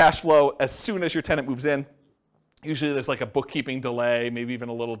the cash flow as soon as your tenant moves in. Usually there's like a bookkeeping delay, maybe even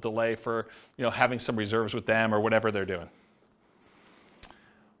a little delay for having some reserves with them or whatever they're doing.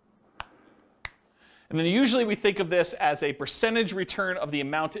 And then usually we think of this as a percentage return of the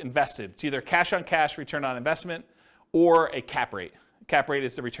amount invested. It's either cash on cash return on investment or a cap rate. Cap rate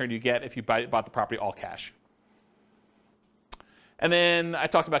is the return you get if you bought the property all cash. And then I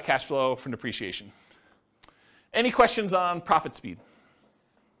talked about cash flow from depreciation. Any questions on profit speed?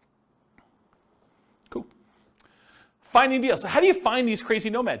 Cool. Finding deals. So how do you find these crazy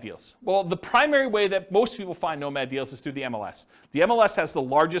Nomad deals? Well, the primary way that most people find Nomad deals is through the MLS. The MLS has the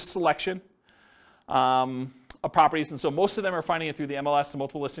largest selection of properties, and so most of them are finding it through the MLS, the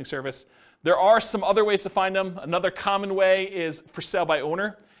multiple listing service. There are some other ways to find them. Another common way is for sale by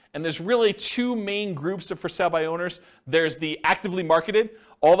owner, And there's really two main groups of for sale by owners. There's the actively marketed,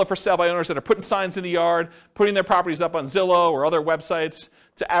 all the for sale by owners that are putting signs in the yard, putting their properties up on Zillow or other websites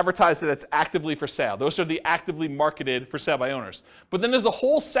to advertise that it's actively for sale. Those are the actively marketed for sale by owners. But then there's a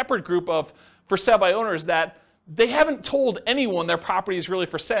whole separate group of for sale by owners that they haven't told anyone their property is really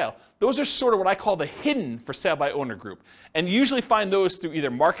for sale. Those are sort of what I call the hidden for sale by owner group. And you usually find those through either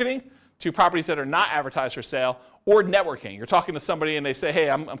marketing to properties that are not advertised for sale or networking. You're talking to somebody and they say, hey,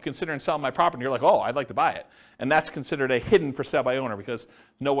 I'm considering selling my property. And you're like, oh, I'd like to buy it. And that's considered a hidden for sale by owner because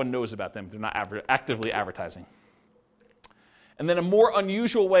no one knows about them. They're not actively advertising. And then a more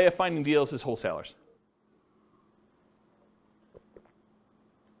unusual way of finding deals is wholesalers.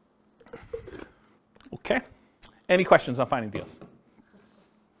 Okay. Any questions on finding deals?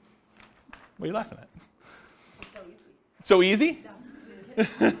 What are you laughing at? So easy. So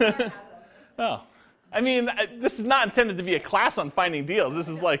easy? Oh. I mean, this is not intended to be a class on finding deals. This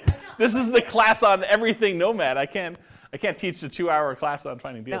is the class on everything Nomad. I can't teach the 2-hour class on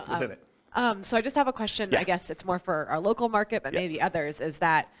finding deals within it. So I just have a question. Yeah. I guess it's more for our local market, but maybe others, is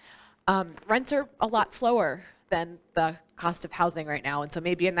that rents are a lot slower than the cost of housing right now. And so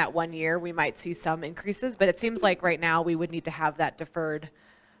maybe in that 1 year, we might see some increases, but it seems like right now we would need to have that deferred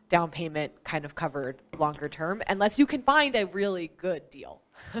down payment kind of covered longer term, unless you can find a really good deal.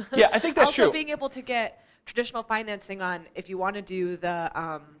 Yeah, I think that's also, true. Also being able to get traditional financing on, if you want to do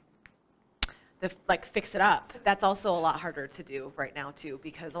the like fix it up, that's also a lot harder to do right now too,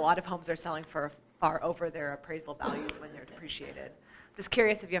 because a lot of homes are selling for far over their appraisal values when they're depreciated. Just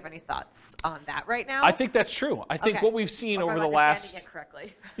curious if you have any thoughts on that right now. I think that's true. I think what we've seen over the last, it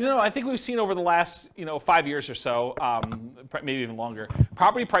correctly. I think we've seen over the last, 5 years or so, maybe even longer,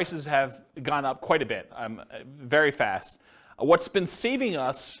 property prices have gone up quite a bit, very fast. What's been saving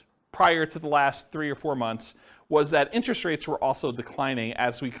us prior to the last 3 or 4 months was that interest rates were also declining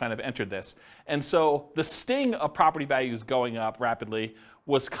as we kind of entered this. And so the sting of property values going up rapidly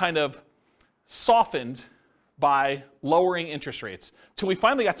was kind of softened by lowering interest rates till we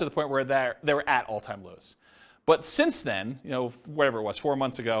finally got to the point where they were at all-time lows. But since then, whatever it was, 4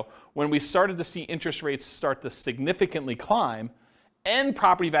 months ago, when we started to see interest rates start to significantly climb, and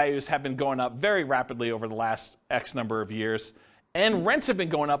property values have been going up very rapidly over the last X number of years, and rents have been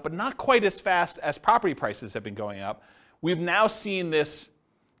going up, but not quite as fast as property prices have been going up, we've now seen this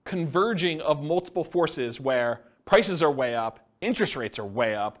converging of multiple forces where prices are way up, interest rates are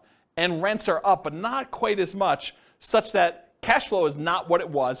way up, and rents are up, but not quite as much, such that cash flow is not what it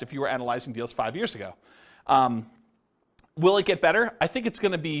was if you were analyzing deals 5 years ago. Will it get better? I think it's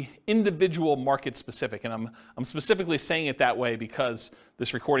going to be individual market specific, and I'm specifically saying it that way because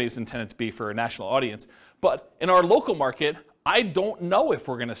this recording is intended to be for a national audience. But in our local market, I don't know if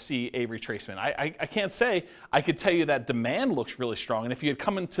we're going to see a retracement. I can't say. I could tell you that demand looks really strong, and if you had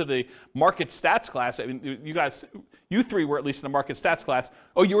come into the market stats class, I mean, you three were at least in the market stats class.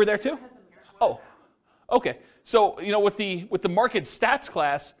 Oh, you were there too? Oh, okay. So with the market stats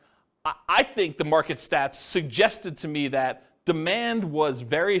class, I think the market stats suggested to me that demand was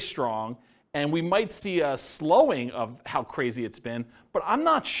very strong and we might see a slowing of how crazy it's been, but I'm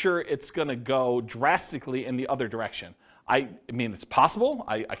not sure it's going to go drastically in the other direction. I mean, it's possible.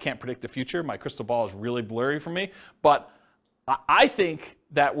 I can't predict the future. My crystal ball is really blurry for me, but I think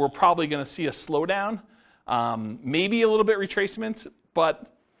that we're probably going to see a slowdown, maybe a little bit retracement,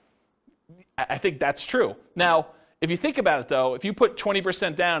 but I think that's true. Now, if you think about it, though, if you put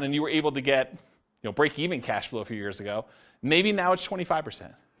 20% down and you were able to get break-even cash flow a few years ago, maybe now it's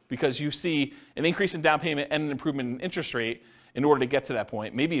 25% because you see an increase in down payment and an improvement in interest rate in order to get to that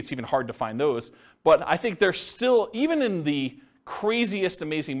point. Maybe it's even hard to find those. But I think there's still, even in the craziest,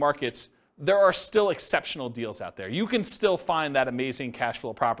 amazing markets, there are still exceptional deals out there. You can still find that amazing cash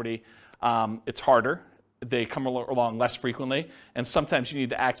flow property. It's harder. They come along less frequently, and sometimes you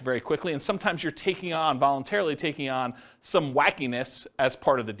need to act very quickly, and sometimes you're voluntarily taking on some wackiness as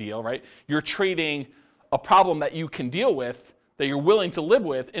part of the deal, right? You're trading a problem that you can deal with, that you're willing to live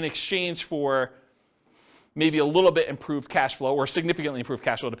with, in exchange for maybe a little bit improved cash flow or significantly improved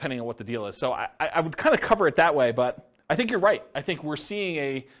cash flow, depending on what the deal is. So I would kind of cover it that way, but I think you're right. I think we're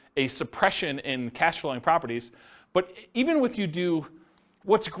seeing a suppression in cash flowing properties, but even with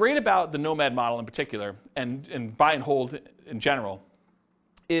what's great about the Nomad model in particular, and buy and hold in general,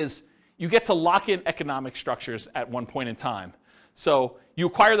 is you get to lock in economic structures at one point in time. So you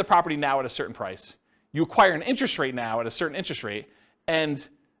acquire the property now at a certain price. You acquire an interest rate now at a certain interest rate. And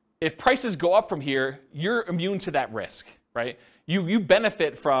if prices go up from here, you're immune to that risk, right? you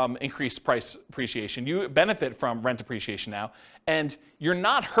benefit from increased price appreciation. You benefit from rent appreciation now. And you're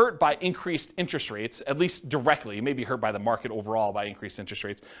not hurt by increased interest rates, at least directly. You may be hurt by the market overall by increased interest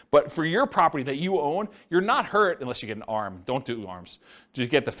rates. But for your property that you own, you're not hurt unless you get an ARM. Don't do ARMs. Just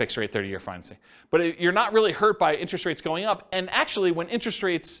get the fixed rate 30-year financing. But you're not really hurt by interest rates going up. And actually, when interest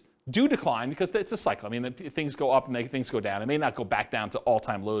rates do decline, because it's a cycle. I mean, things go up and things go down. It may not go back down to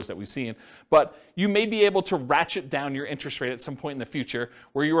all-time lows that we've seen, but you may be able to ratchet down your interest rate at some point in the future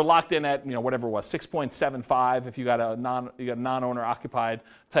where you were locked in at, whatever it was, 6.75 if you got a non-owner occupied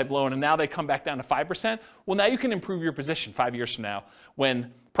type loan, and now they come back down to 5%. Well, now you can improve your position 5 years from now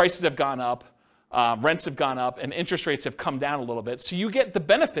when prices have gone up, rents have gone up, and interest rates have come down a little bit. So you get the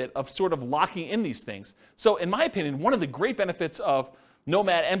benefit of sort of locking in these things. So in my opinion, one of the great benefits of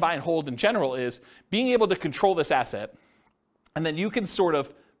Nomad and buy and hold in general is being able to control this asset, and then you can sort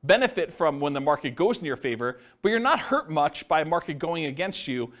of benefit from when the market goes in your favor, but you're not hurt much by a market going against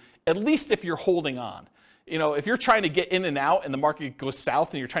you, at least if you're holding on. If you're trying to get in and out and the market goes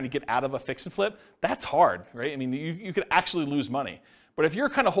south and you're trying to get out of a fix and flip, that's hard, right? I mean, you could actually lose money. But if you're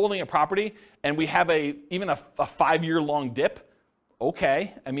kind of holding a property and we have even a 5-year-long dip,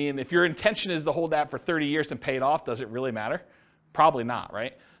 okay. I mean, if your intention is to hold that for 30 years and pay it off, does it really matter? Probably not,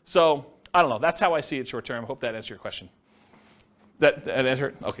 right? So, I don't know. That's how I see it short term. I hope that answers your question. That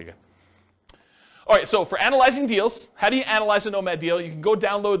answered? Okay, good. All right, so for analyzing deals, how do you analyze a Nomad deal? You can go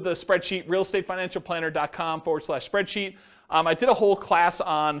download the spreadsheet, realestatefinancialplanner.com/spreadsheet. I did a whole class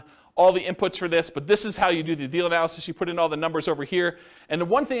on all the inputs for this, but this is how you do the deal analysis. You put in all the numbers over here. And the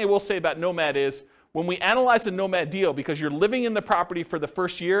one thing I will say about Nomad is when we analyze a Nomad deal, because you're living in the property for the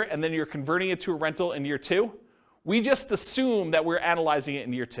first year and then you're converting it to a rental in year 2, we just assume that we're analyzing it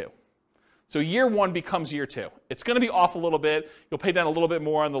in year 2. So year 1 becomes year 2. It's going to be off a little bit. You'll pay down a little bit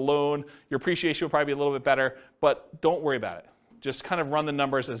more on the loan. Your appreciation will probably be a little bit better, but don't worry about it. Just kind of run the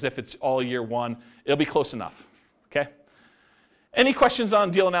numbers as if it's all year 1. It'll be close enough, okay? Any questions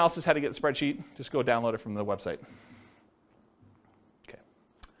on deal analysis, how to get the spreadsheet? Just go download it from the website. Okay.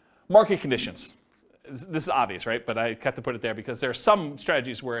 Market conditions. This is obvious, right? But I have to put it there because there are some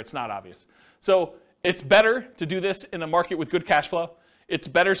strategies where it's not obvious. So it's better to do this in a market with good cash flow. It's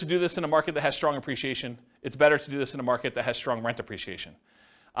better to do this in a market that has strong appreciation. It's better to do this in a market that has strong rent appreciation.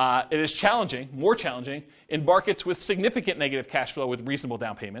 It is challenging, more challenging, in markets with significant negative cash flow with reasonable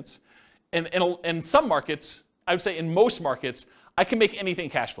down payments. And in some markets, I would say in most markets, I can make anything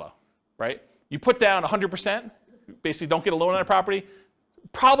cash flow, right? You put down 100%, basically don't get a loan on a property,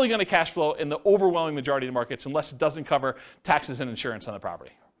 probably going to cash flow in the overwhelming majority of the markets unless it doesn't cover taxes and insurance on the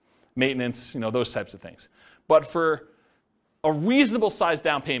property. Maintenance, those types of things. But for a reasonable size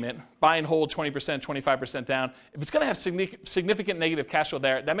down payment, buy and hold 20%, 25% down, if it's going to have significant negative cash flow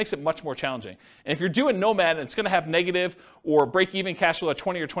there, that makes it much more challenging. And if you're doing Nomad and it's going to have negative or break-even cash flow at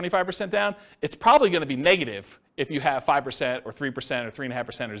 20 or 25% down, it's probably going to be negative if you have 5% or 3% or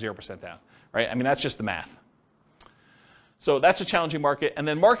 3.5% or 0% down, right? I mean, that's just the math. So that's a challenging market. And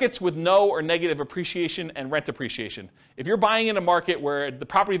then markets with no or negative appreciation and rent appreciation. If you're buying in a market where the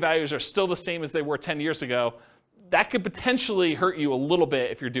property values are still the same as they were 10 years ago, that could potentially hurt you a little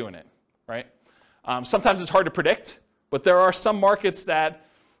bit if you're doing it, right? Sometimes it's hard to predict, but there are some markets that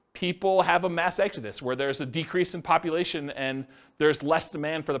people have a mass exodus where there's a decrease in population and there's less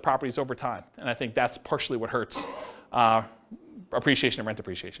demand for the properties over time. And I think that's partially what hurts appreciation and rent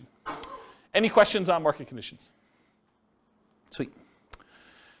appreciation. Any questions on market conditions? Sweet.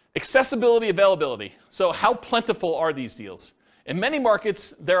 Accessibility, availability. So how plentiful are these deals? In many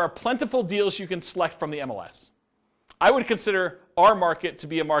markets, there are plentiful deals you can select from the MLS. I would consider our market to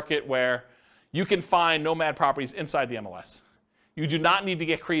be a market where you can find Nomad properties inside the MLS. You do not need to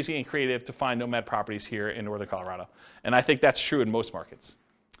get crazy and creative to find Nomad properties here in Northern Colorado. And I think that's true in most markets.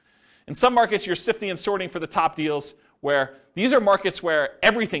 In some markets, you're sifting and sorting for the top deals where these are markets where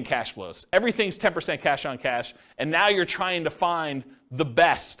everything cash flows. Everything's 10% cash on cash. And now you're trying to find the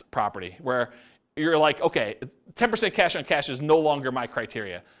best property where you're like, okay, 10% cash on cash is no longer my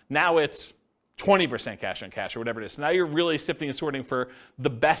criteria. Now it's 20% cash on cash or whatever it is. So now you're really sifting and sorting for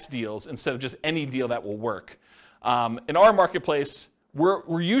the best deals instead of just any deal that will work. In our marketplace,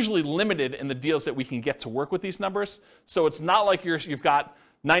 we're usually limited in the deals that we can get to work with these numbers. So it's not like you've got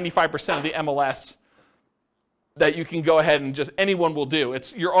 95% of the MLS that you can go ahead and just anyone will do.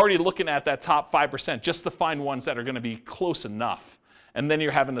 You're already looking at that top 5% just to find ones that are going to be close enough. And then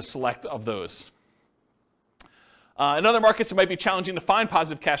you're having to select of those. In other markets, it might be challenging to find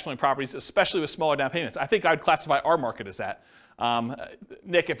positive cash flowing properties, especially with smaller down payments. I think I'd classify our market as that.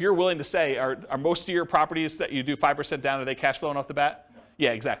 Nick, if you're willing to say, are most of your properties that you do 5% down, are they cash flowing off the bat?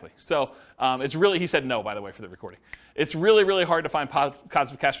 Yeah, exactly. So it's really, he said no, by the way, for the recording. It's really, really hard to find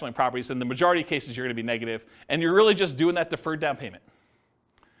positive cash flowing properties. In the majority of cases, you're going to be negative, and you're really just doing that deferred down payment.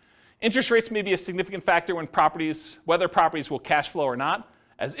 Interest rates may be a significant factor when whether properties will cash flow or not.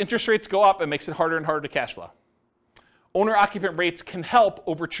 As interest rates go up, it makes it harder and harder to cash flow. Owner-occupant rates can help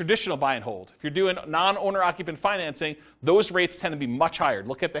over traditional buy and hold. If you're doing non-owner-occupant financing, those rates tend to be much higher.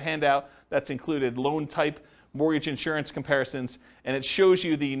 Look at the handout that's included, loan type, mortgage insurance comparisons, and it shows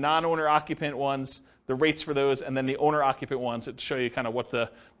you the non-owner-occupant ones, the rates for those, and then the owner-occupant ones that show you kind of what the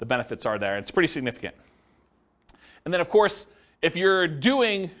benefits are there. It's pretty significant. And then, of course, if you're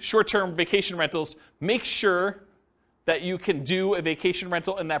doing short-term vacation rentals, make sure that you can do a vacation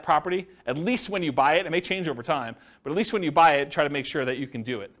rental in that property, at least when you buy it. It may change over time, but at least when you buy it, try to make sure that you can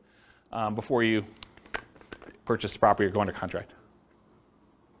do it before you purchase the property or go under contract.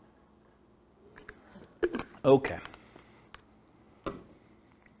 Okay.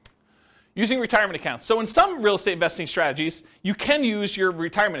 Using retirement accounts. So in some real estate investing strategies, you can use your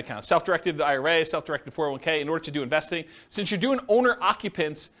retirement account, self-directed IRA, self-directed 401k in order to do investing. Since you're doing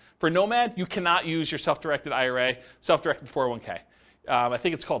owner-occupants for Nomad, you cannot use your self-directed IRA, self-directed 401k. I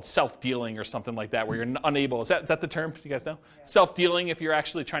think it's called self-dealing or something like that, where you're unable, is that the term? Do you guys know? Yeah. Self-dealing if you're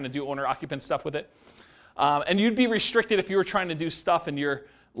actually trying to do owner-occupant stuff with it. And you'd be restricted if you were trying to do stuff in your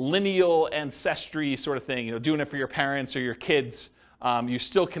lineal ancestry sort of thing, doing it for your parents or your kids. You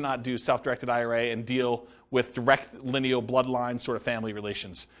still cannot do self-directed IRA and deal with direct lineal bloodline sort of family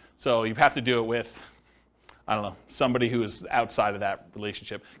relations. So you have to do it with, I don't know, somebody who is outside of that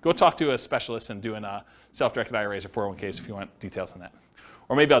relationship. Go talk to a specialist and doing self-directed IRAs or 401ks if you want details on that.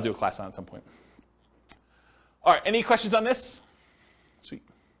 Or maybe I'll do a class on it at some point. All right, any questions on this? Sweet.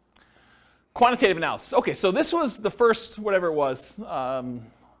 Quantitative analysis. Okay, so this was the first, whatever it was.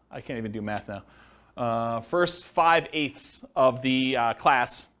 I can't even do math now. First 5/8 of the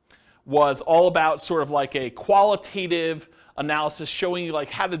class was all about sort of like a qualitative analysis showing you like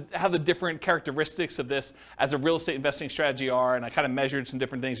how the different characteristics of this as a real estate investing strategy are, and I kind of measured some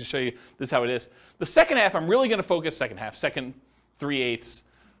different things to show you this is how it is. The second half, I'm really going to focus, second 3/8,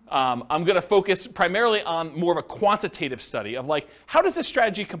 I'm going to focus primarily on more of a quantitative study of like, how does this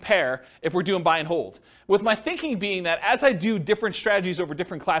strategy compare if we're doing buy and hold? With my thinking being that as I do different strategies over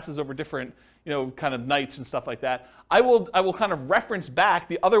different classes, over different kind of nights and stuff like that, I will kind of reference back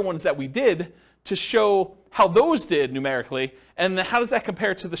the other ones that we did to show how those did numerically, and then how does that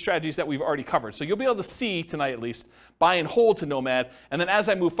compare to the strategies that we've already covered. So you'll be able to see tonight at least buy and hold to Nomad, and then as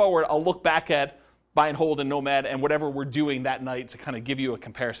I move forward, I'll look back at buy and hold and Nomad and whatever we're doing that night to kind of give you a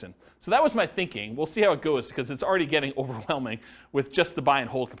comparison. So that was my thinking. We'll see how it goes because it's already getting overwhelming with just the buy and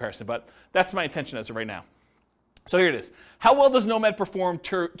hold comparison, but that's my intention as of right now. So here it is. How well does Nomad perform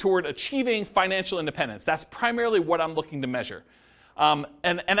toward achieving financial independence? That's primarily what I'm looking to measure.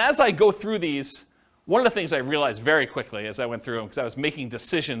 And as I go through these, one of the things I realized very quickly as I went through them, because I was making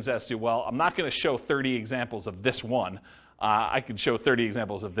decisions as to, well, I'm not going to show 30 examples of this one. I could show 30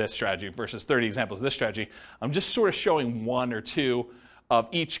 examples of this strategy versus 30 examples of this strategy. I'm just sort of showing one or two of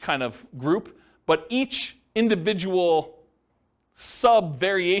each kind of group, but each individual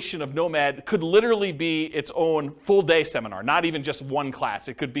sub-variation of Nomad could literally be its own full-day seminar, not even just one class.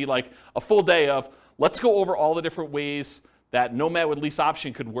 It could be like a full day of, let's go over all the different ways that Nomad with lease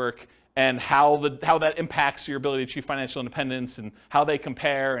option could work and how that impacts your ability to achieve financial independence and how they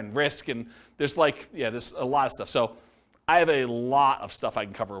compare and risk. And there's there's a lot of stuff. So I have a lot of stuff I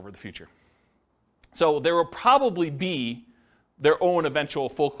can cover over the future. So there will probably be their own eventual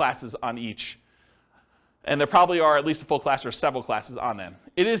full classes on each. And there probably are at least a full class or several classes on them.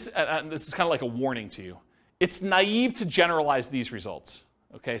 It is, and this is kind of like a warning to you. It's naive to generalize these results.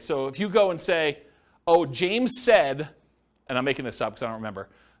 Okay, so if you go and say, oh, James said, and I'm making this up because I don't remember,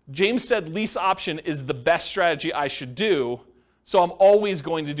 James said lease option is the best strategy I should do, so I'm always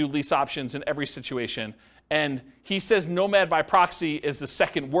going to do lease options in every situation. And he says Nomad by proxy is the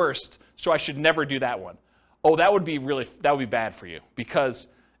second worst, so I should never do that one. Oh, that would be bad for you, because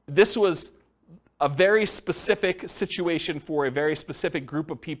this was a very specific situation for a very specific group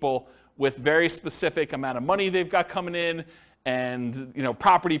of people with very specific amount of money they've got coming in, and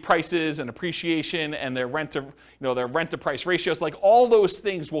property prices and appreciation and their rent to price ratios. Like all those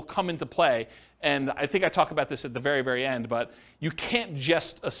things will come into play. And I think I talk about this at the very, very end, but you can't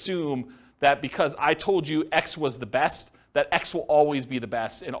just assume that because I told you X was the best, that X will always be the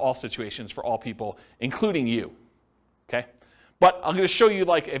best in all situations for all people, including you. Okay? But I'm going to show you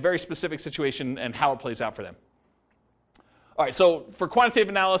like a very specific situation and how it plays out for them. All right, so for quantitative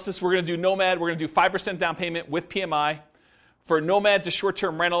analysis, we're going to do Nomad. We're going to do 5% down payment with PMI. For Nomad to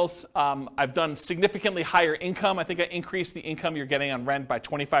short-term rentals, I've done significantly higher income. I think I increased the income you're getting on rent by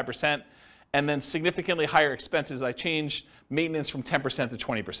 25%, and then significantly higher expenses. I changed maintenance from 10% to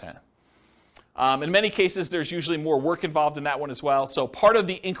 20%. In many cases, there's usually more work involved in that one as well. So part of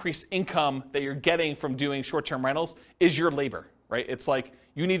the increased income that you're getting from doing short-term rentals is your labor, right? It's like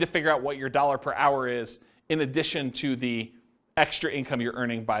you need to figure out what your dollar per hour is in addition to the extra income you're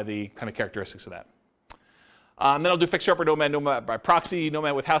earning by the kind of characteristics of that. Then I'll do fixture upper Nomad, Nomad by proxy,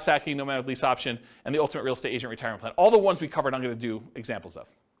 Nomad with house hacking, Nomad with lease option, and the ultimate real estate agent retirement plan. All the ones we covered, I'm going to do examples of.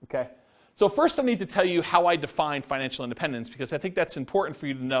 Okay. So first, I need to tell you how I define financial independence, because I think that's important for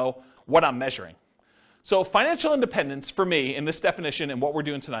you to know what I'm measuring. So financial independence for me in this definition and what we're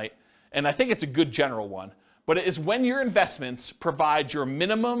doing tonight, and I think it's a good general one, but it is when your investments provide your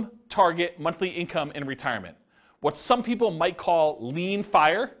minimum target monthly income in retirement. What some people might call lean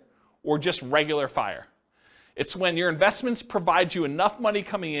fire or just regular fire. It's when your investments provide you enough money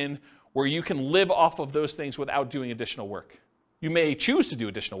coming in where you can live off of those things without doing additional work. You may choose to do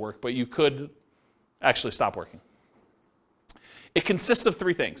additional work, but you could actually stop working. It consists of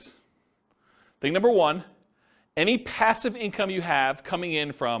three things. Thing number one, any passive income you have coming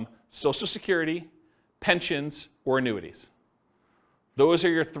in from Social Security, pensions, or annuities. Those are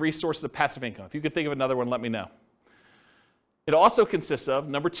your three sources of passive income. If you could think of another one, let me know. It also consists of,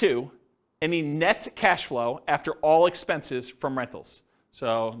 number two, any net cash flow after all expenses from rentals.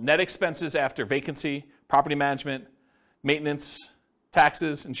 So net expenses after vacancy, property management, maintenance,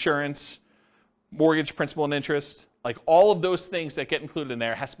 taxes, insurance, mortgage, principal, and interest. Like all of those things that get included in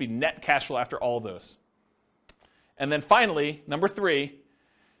there has to be net cash flow after all of those. And then finally, number three,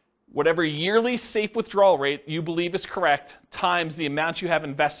 whatever yearly safe withdrawal rate you believe is correct times the amount you have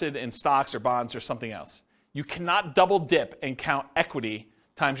invested in stocks or bonds or something else. You cannot double dip and count equity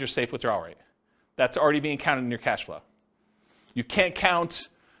times your safe withdrawal rate. That's already being counted in your cash flow. You can't count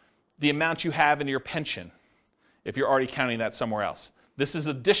the amount you have in your pension if you're already counting that somewhere else. This is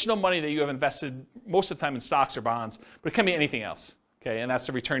additional money that you have invested most of the time in stocks or bonds, but it can be anything else, okay? And that's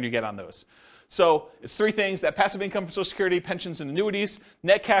the return you get on those. So it's three things: that passive income from Social Security, pensions, and annuities,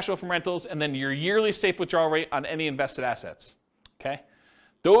 net cash flow from rentals, and then your yearly safe withdrawal rate on any invested assets, okay?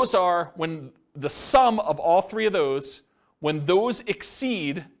 Those are when the sum of all three of those, when those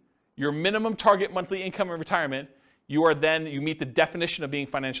exceed your minimum target monthly income in retirement, you meet the definition of being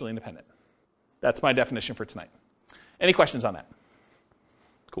financially independent. That's my definition for tonight. Any questions on that?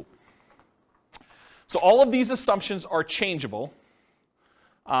 Cool. So all of these assumptions are changeable.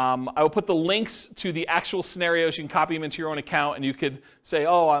 I will put the links to the actual scenarios. You can copy them into your own account, and you could say,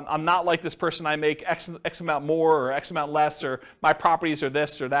 oh, I'm not like this person. I make X amount more or X amount less, or my properties are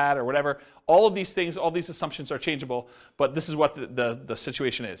this or that or whatever. All of these things, all these assumptions are changeable, but this is what the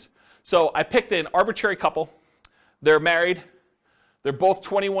situation is. So I picked an arbitrary couple. They're married. They're both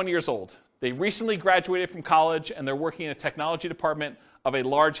 21 years old. They recently graduated from college, and they're working in a technology department of a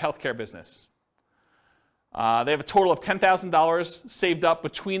large healthcare business. They have a total of $10,000 saved up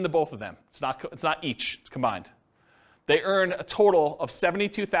between the both of them. It's not each, it's combined. They earn a total of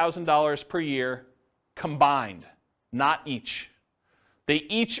 $72,000 per year combined, not each.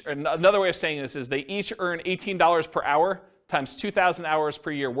 Another way of saying this is they each earn $18 per hour times 2,000 hours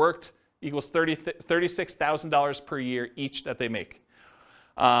per year worked equals $36,000 per year each that they make.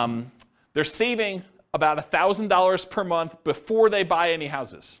 They're saving about $1,000 per month before they buy any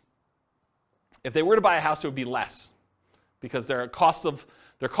houses. If they were to buy a house, it would be less because their cost of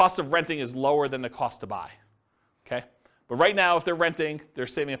renting is lower than the cost to buy. Okay? But right now, if they're renting, they're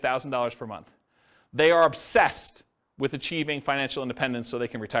saving $1,000 per month. They are obsessed with achieving financial independence so they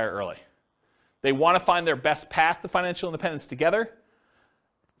can retire early. They want to find their best path to financial independence together.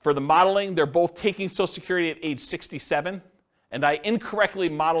 For the modeling, they're both taking Social Security at age 67, and I incorrectly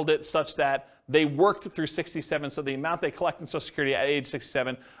modeled it such that they worked through 67, so the amount they collect in Social Security at age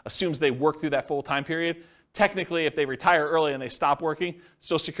 67 assumes they work through that full time period. Technically, if they retire early and they stop working,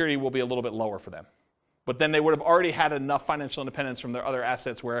 Social Security will be a little bit lower for them. But then they would have already had enough financial independence from their other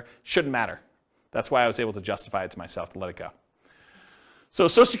assets where it shouldn't matter. That's why I was able to justify it to myself to let it go. So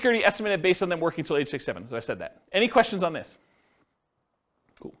Social Security estimated based on them working until age 67. So I said that. Any questions on this?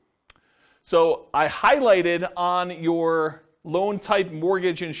 Cool. So I highlighted on your loan type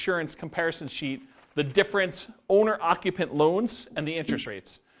mortgage insurance comparison sheet the different owner-occupant loans and the interest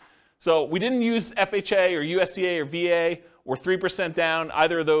rates. So we didn't use FHA or USDA or VA or 3% down,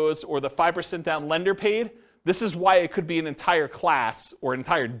 either of those, or the 5% down lender paid. This is why it could be an entire class or an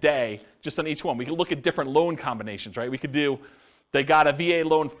entire day just on each one. We could look at different loan combinations, right? We could do They got a VA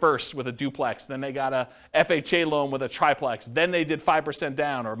loan first with a duplex, then they got a FHA loan with a triplex, then they did 5%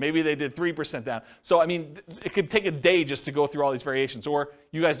 down, or maybe they did 3% down. So, I mean, it could take a day just to go through all these variations, or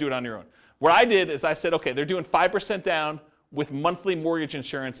you guys do it on your own. What I did is I said, okay, they're doing 5% down with monthly mortgage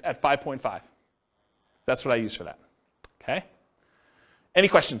insurance at 5.5. That's what I use for that, okay? Any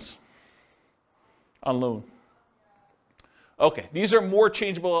questions on loan? Okay, these are more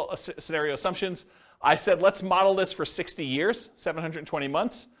changeable scenario assumptions. I said, let's model this for 60 years, 720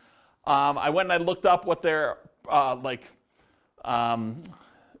 months. I went and I looked up what their kind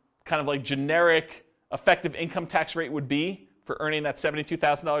of like generic effective income tax rate would be for earning that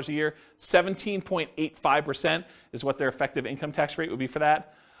 $72,000 a year. 17.85% is what their effective income tax rate would be for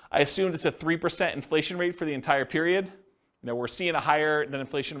that. I assumed it's a 3% inflation rate for the entire period. You know, we're seeing a higher than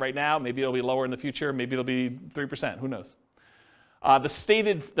inflation right now. Maybe it'll be lower in the future. Maybe it'll be 3%. Who knows?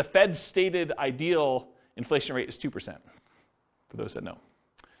 The Fed's stated ideal inflation rate is 2%, for those that know.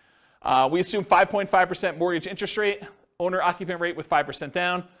 We assume 5.5% mortgage interest rate, owner-occupant rate with 5%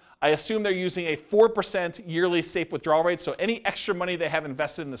 down. I assume they're using a 4% yearly safe withdrawal rate. So any extra money they have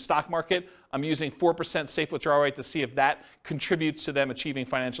invested in the stock market, I'm using 4% safe withdrawal rate to see if that contributes to them achieving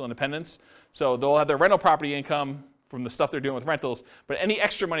financial independence. So they'll have their rental property income from the stuff they're doing with rentals, but any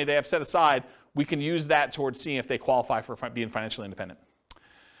extra money they have set aside, we can use that towards seeing if they qualify for being financially independent.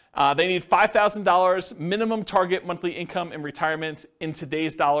 They need $5,000 minimum target monthly income in retirement in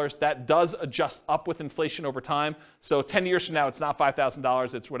today's dollars. That does adjust up with inflation over time. So 10 years from now, it's not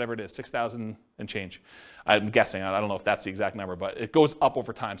 $5,000, it's whatever it is, $6,000 and change. I'm guessing, I don't know if that's the exact number, but it goes up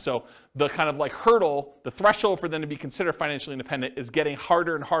over time. So the kind of like hurdle, the threshold for them to be considered financially independent is getting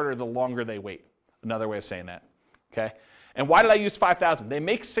harder and harder the longer they wait. Another way of saying that, okay? And why did I use 5,000? They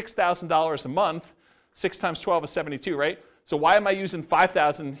make $6,000 a month. 6 times 12 is 72, right? So why am I using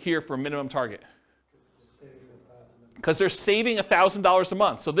 5,000 here for a minimum target? Because they're saving $1,000 a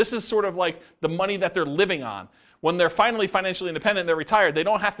month. So this is sort of like the money that they're living on. When they're finally financially independent, they're retired, they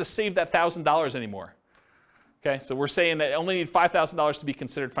don't have to save that $1,000 anymore. Okay, so we're saying that they only need $5,000 to be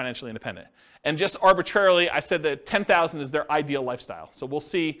considered financially independent. And just arbitrarily, I said that 10,000 is their ideal lifestyle. So we'll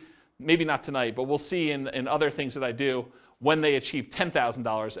see, maybe not tonight, but we'll see in other things that I do when they achieve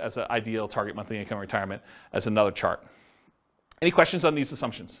 $10,000 as an ideal target monthly income retirement as another chart. Any questions on these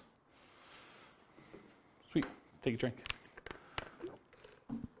assumptions? Sweet, take a drink.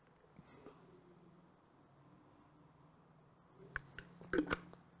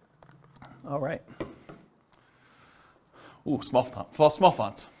 All right. Ooh, small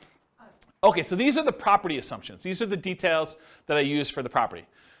fonts. Okay, so these are the property assumptions. These are the details that I use for the property.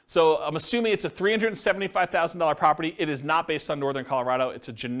 So I'm assuming it's a $375,000 property. It is not based on Northern Colorado. It's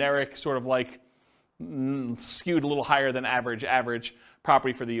a generic sort of like skewed a little higher than average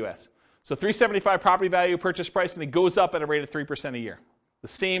property for the U.S. So 375 property value, purchase price, and it goes up at a rate of 3% a year. The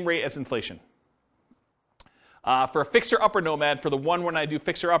same rate as inflation. For a fixer-upper Nomad, for the one when I do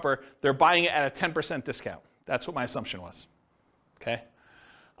fixer-upper, they're buying it at a 10% discount. That's what my assumption was, okay?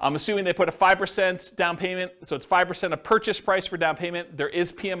 I'm assuming they put a 5% down payment, so it's 5% of purchase price for down payment. There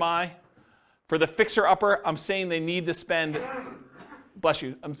is PMI. For the fixer-upper, I'm saying they need to spend, bless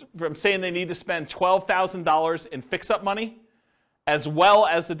you, I'm saying they need to spend $12,000 in fix-up money, as well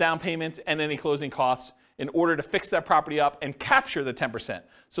as the down payment and any closing costs in order to fix that property up and capture the 10%.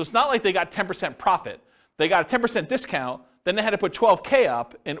 So it's not like they got 10% profit. They got a 10% discount, then they had to put $12K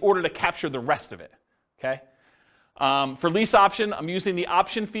up in order to capture the rest of it, okay? For lease option, I'm using the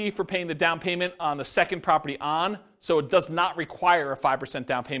option fee for paying the down payment on the second property on, so it does not require a 5%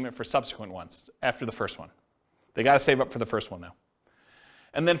 down payment for subsequent ones after the first one. They got to save up for the first one now.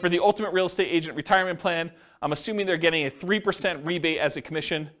 And then for the ultimate real estate agent retirement plan, I'm assuming they're getting a 3% rebate as a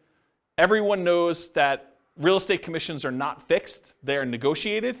commission. Everyone knows that real estate commissions are not fixed. They are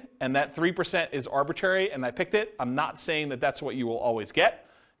negotiated, and that 3% is arbitrary, and I picked it. I'm not saying that that's what you will always get.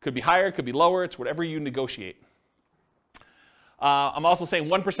 Could be higher, could be lower. It's whatever you negotiate. I'm also saying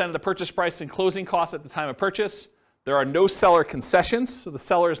 1% of the purchase price and closing costs at the time of purchase. There are no seller concessions, so the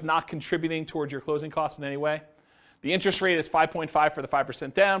seller is not contributing towards your closing costs in any way. The interest rate is 5.5 for the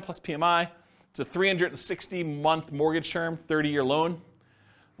 5% down plus PMI. It's a 360-month mortgage term, 30-year loan.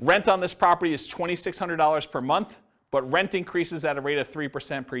 Rent on this property is $2,600 per month, but rent increases at a rate of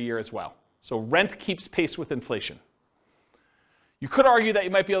 3% per year as well. So rent keeps pace with inflation. You could argue that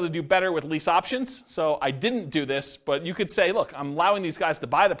you might be able to do better with lease options. So I didn't do this, but you could say, look, I'm allowing these guys to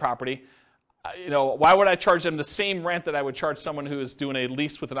buy the property. Why would I charge them the same rent that I would charge someone who is doing a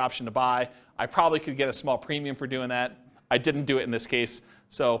lease with an option to buy? I probably could get a small premium for doing that. I didn't do it in this case.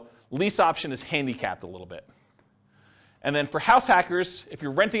 So lease option is handicapped a little bit. And then for house hackers, if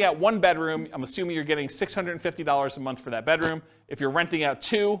you're renting out 1 bedroom, I'm assuming you're getting $650 a month for that bedroom. If you're renting out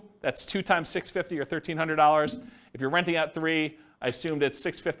 2, that's 2 times $650 or $1,300. If you're renting out 3, I assumed it's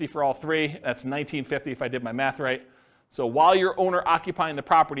 $650 for all 3. That's $1,950 if I did my math right. So while you're owner occupying the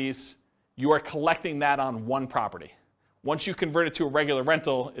properties, you are collecting that on 1 property. Once you convert it to a regular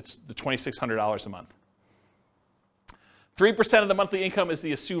rental, it's the $2,600 a month. 3% of the monthly income is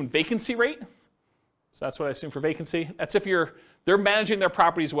the assumed vacancy rate. So that's what I assume for vacancy. That's if they're managing their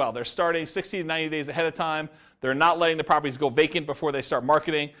properties well. They're starting 60 to 90 days ahead of time. They're not letting the properties go vacant before they start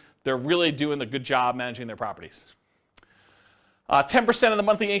marketing. They're really doing a good job managing their properties. 10% of the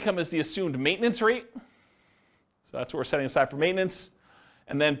monthly income is the assumed maintenance rate. So that's what we're setting aside for maintenance.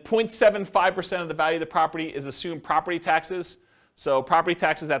 And then 0.75% of the value of the property is assumed property taxes. So property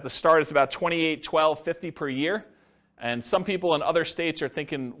taxes at the start is about $28,1250 per year. And some people in other states are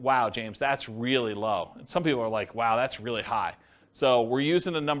thinking, wow, James, that's really low. And some people are like, wow, that's really high. So we're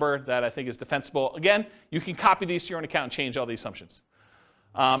using a number that I think is defensible. Again, you can copy these to your own account and change all these assumptions.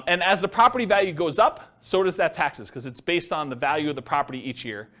 And as the property value goes up, so does that taxes, because it's based on the value of the property each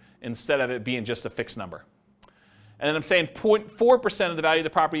year instead of it being just a fixed number. And then I'm saying 0.4% of the value of the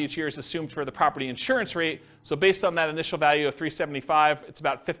property each year is assumed for the property insurance rate. So based on that initial value of $375, it's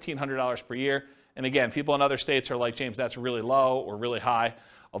about $1,500 per year. And again, people in other states are like, James, that's really low or really high,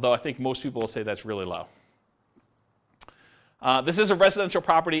 although I think most people will say that's really low. This is a residential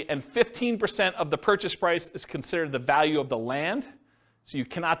property, and 15% of the purchase price is considered the value of the land. So you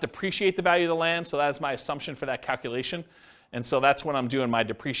cannot depreciate the value of the land, so that is my assumption for that calculation. And so that's when I'm doing my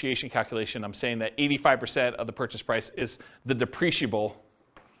depreciation calculation. I'm saying that 85% of the purchase price is the depreciable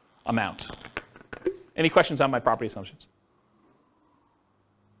amount. Any questions on my property assumptions?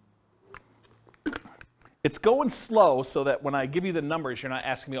 It's going slow so that when I give you the numbers, you're not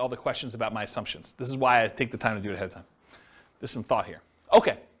asking me all the questions about my assumptions. This is why I take the time to do it ahead of time. There's some thought here.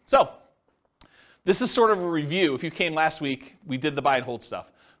 Okay, so this is sort of a review. If you came last week, we did the buy and hold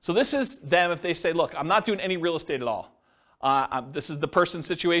stuff. So this is them if they say, look, I'm not doing any real estate at all. This is the person's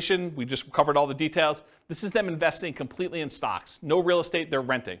situation. We just covered all the details. This is them investing completely in stocks. No real estate, they're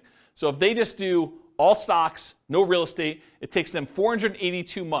renting. So if they just do all stocks, no real estate, it takes them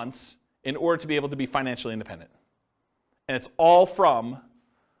 482 months in order to be able to be financially independent. And it's all from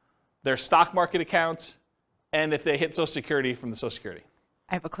their stock market account and if they hit Social Security, from the Social Security.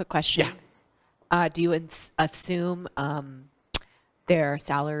 I have a quick question. Yeah. Do you assume their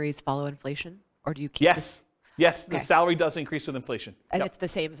salaries follow inflation, or do you keep Yes. Yes, Okay. the salary does increase with inflation. and Yep. it's the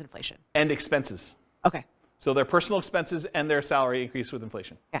same as inflation? And expenses. Okay. So their personal expenses and their salary increase with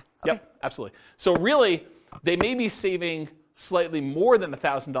inflation. Yeah. Okay. Yep, absolutely. So really, they may be saving slightly more than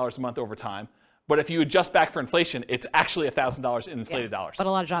 $1,000 a month over time, but if you adjust back for inflation, it's actually $1,000 in inflated dollars. But a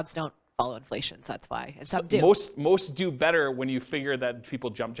lot of jobs don't follow inflation, so that's why. And some do. Most do better when you figure that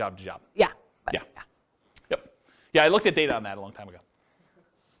people jump job to job. Yeah. but- Yeah. Yep. Yeah, I looked at data on that a long time ago.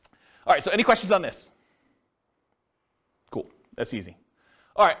 All right, so any questions on this? Cool, that's easy.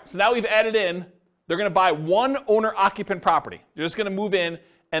 All right, so now we've added in, they're gonna buy one owner-occupant property. They're just gonna move in,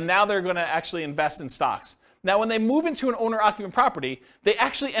 and now they're gonna actually invest in stocks. Now, when they move into an owner-occupant property, they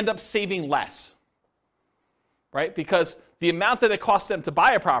actually end up saving less, right? Because the amount that it costs them to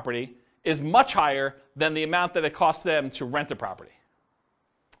buy a property is much higher than the amount that it costs them to rent a property.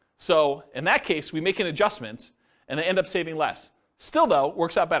 So in that case, we make an adjustment, and they end up saving less. Still, though,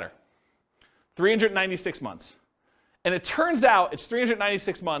 works out better. 396 months. And it turns out it's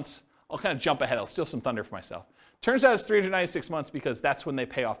 396 months. I'll kind of jump ahead. I'll steal some thunder for myself. Turns out it's 396 months because that's when they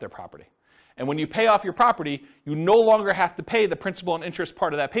pay off their property. And when you pay off your property, you no longer have to pay the principal and interest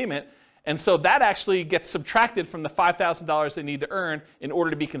part of that payment. And so that actually gets subtracted from the $5,000 they need to earn in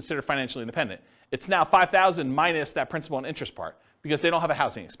order to be considered financially independent. It's now $5,000 minus that principal and interest part because they don't have a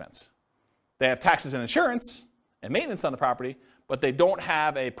housing expense. They have taxes and insurance and maintenance on the property, but they don't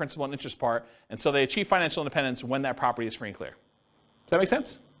have a principal and interest part, and so they achieve financial independence when that property is free and clear. Does that make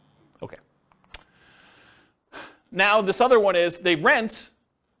sense? Okay. Now, this other one is they rent,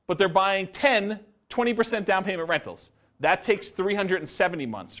 but they're buying 20% down payment rentals. That takes 370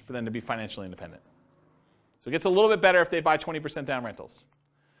 months for them to be financially independent. So it gets a little bit better if they buy 20% down rentals.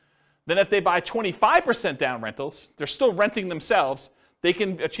 Then if they buy 25% down rentals, they're still renting themselves, they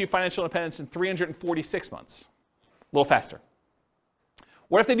can achieve financial independence in 346 months. A little faster.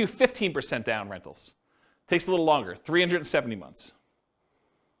 What if they do 15% down rentals? Takes a little longer, 370 months.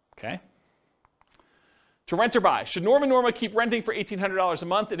 Okay? To rent or buy. Should Norm and Norma keep renting for $1,800 a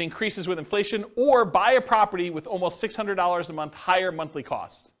month? It increases with inflation, or buy a property with almost $600 a month higher monthly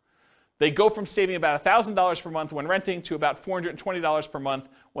cost. They go from saving about $1,000 per month when renting to about $420 per month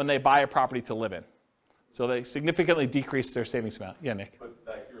when they buy a property to live in. So they significantly decrease their savings amount. Yeah, Nick? But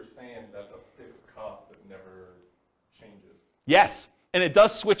like you were saying, that's a fixed cost that never changes. Yes, and it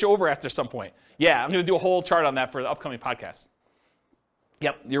does switch over after some point. Yeah, I'm going to do a whole chart on that for the upcoming podcast.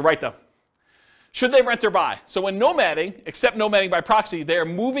 Yep, you're right though. Should they rent or buy? So when nomading, except nomading by proxy, they are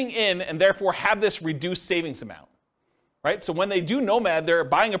moving in and therefore have this reduced savings amount. Right? So when they do nomad, they're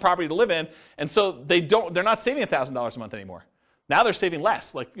buying a property to live in, and so they're not saving $1,000 a month anymore. Now they're saving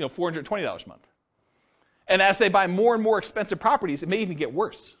less, like $420 a month. And as they buy more and more expensive properties, it may even get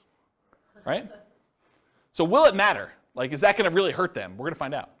worse. Right? So will it matter? Like, is that going to really hurt them? We're going to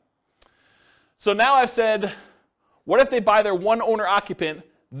find out. So now I've said, what if they buy their one owner occupant,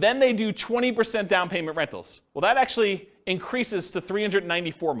 then they do 20% down payment rentals? Well, that actually increases to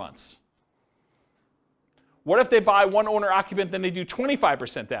 394 months. What if they buy one owner occupant, then they do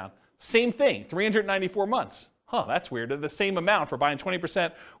 25% down? Same thing, 394 months. Huh, that's weird. They're the same amount for buying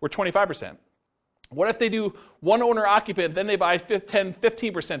 20% or 25%. What if they do one owner occupant, then they buy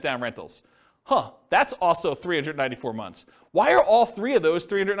 15% down rentals? Huh, that's also 394 months. Why are all three of those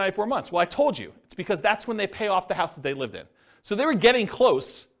 394 months? Well, I told you. It's because that's when they pay off the house that they lived in. So they were getting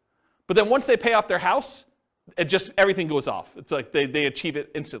close, but then once they pay off their house, everything goes off. It's like they achieve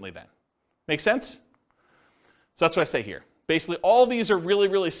it instantly then. Make sense? So that's what I say here. Basically, all these are really,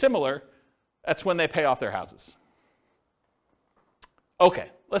 really similar. That's when they pay off their houses. Okay,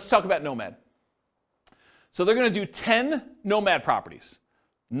 let's talk about Nomad. So they're going to do 10 Nomad properties.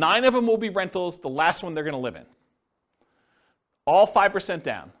 9 of them will be rentals. The last one they're going to live in. All 5%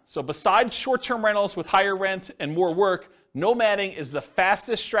 down. So besides short-term rentals with higher rent and more work, nomading is the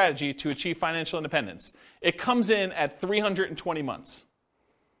fastest strategy to achieve financial independence. It comes in at 320 months.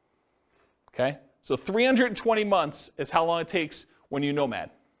 Okay? So 320 months is how long it takes when you nomad.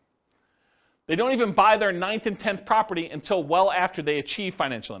 They don't even buy their 9th and 10th property until well after they achieve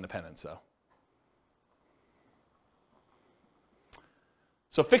financial independence, though.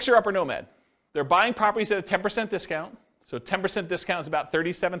 So fixer-upper nomad. They're buying properties at a 10% discount. So 10% discount is about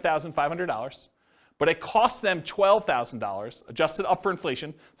 $37,500. But it costs them $12,000, adjusted up for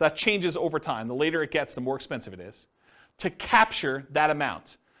inflation. So that changes over time. The later it gets, the more expensive it is, to capture that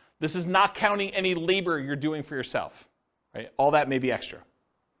amount. This is not counting any labor you're doing for yourself. Right? All that may be extra.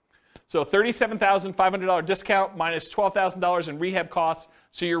 So $37,500 discount minus $12,000 in rehab costs.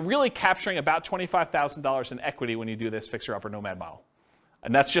 So you're really capturing about $25,000 in equity when you do this fixer-upper nomad model.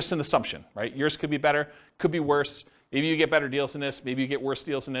 And that's just an assumption, right? Yours could be better, could be worse. Maybe you get better deals than this. Maybe you get worse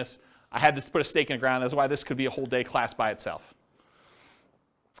deals than this. I had to put a stake in the ground. That's why this could be a whole day class by itself.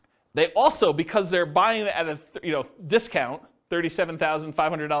 They also, because they're buying at a discount,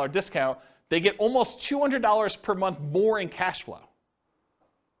 $37,500 discount, they get almost $200 per month more in cash flow.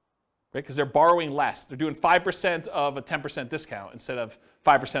 Right? Because they're borrowing less. They're doing 5% of a 10% discount instead of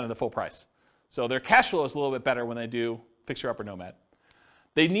 5% of the full price. So their cash flow is a little bit better when they do fixer-upper nomad.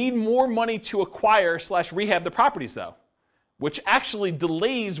 They need more money to acquire/rehab the properties, though, which actually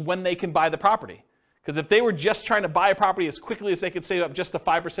delays when they can buy the property. Because if they were just trying to buy a property as quickly as they could save up just a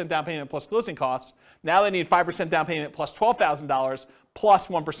 5% down payment plus closing costs, now they need 5% down payment plus $12,000 plus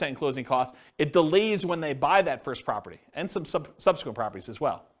 1% in closing costs. It delays when they buy that first property and some subsequent properties as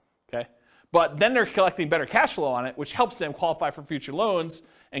well. Okay? But then they're collecting better cash flow on it, which helps them qualify for future loans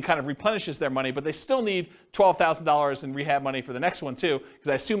and kind of replenishes their money, but they still need $12,000 in rehab money for the next one too, because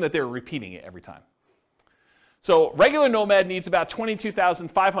I assume that they're repeating it every time. So regular nomad needs about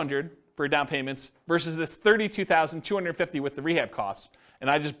 $22,500 for down payments versus this $32,250 with the rehab costs.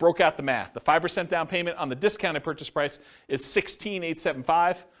 And I just broke out the math. The 5% down payment on the discounted purchase price is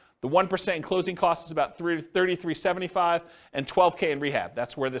 $16,875. The 1% in closing costs is about $33,755 and $12,000 in rehab.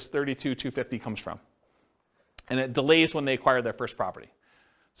 That's where this $32,250 comes from. And it delays when they acquire their first property.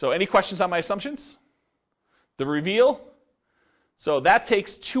 So any questions on my assumptions? The reveal? So that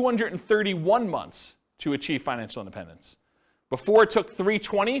takes 231 months to achieve financial independence. Before it took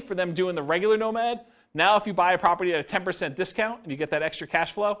 320 for them doing the regular nomad. Now if you buy a property at a 10% discount and you get that extra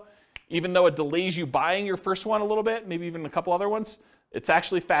cash flow, even though it delays you buying your first one a little bit, maybe even a couple other ones, it's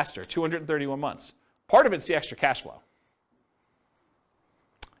actually faster, 231 months. Part of it's the extra cash flow.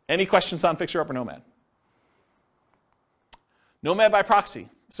 Any questions on fixer-upper nomad? Nomad by proxy.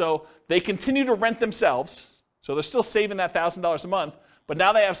 So they continue to rent themselves, so they're still saving that $1,000 a month, but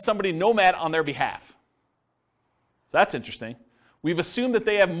now they have somebody nomad on their behalf. So that's interesting. We've assumed that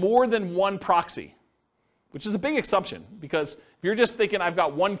they have more than one proxy, which is a big assumption, because if you're just thinking I've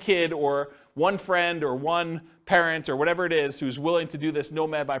got one kid or one friend or one parent or whatever it is who's willing to do this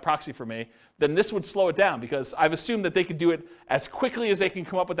nomad by proxy for me, then this would slow it down, because I've assumed that they could do it as quickly as they can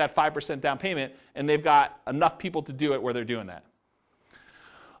come up with that 5% down payment, and they've got enough people to do it where they're doing that.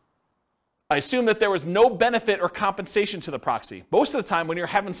 I assumed that there was no benefit or compensation to the proxy. Most of the time when you're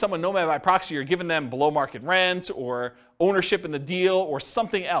having someone nomad by proxy, you're giving them below market rent or ownership in the deal or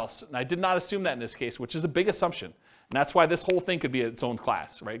something else. And I did not assume that in this case, which is a big assumption. And that's why this whole thing could be its own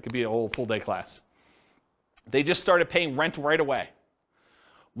class, right? It could be a whole full day class. They just started paying rent right away.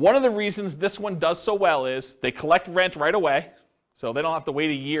 One of the reasons this one does so well is they collect rent right away, so they don't have to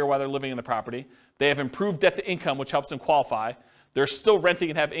wait a year while they're living in the property. They have improved debt to income, which helps them qualify. They're still renting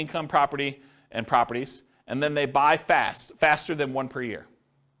and have income property and properties, and then they buy faster than one per year,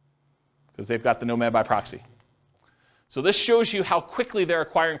 because they've got the nomad by proxy. So this shows you how quickly they're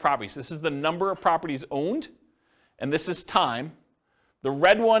acquiring properties. This is the number of properties owned, and this is time. The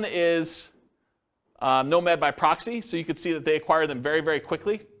red one is nomad by proxy, so you can see that they acquire them very, very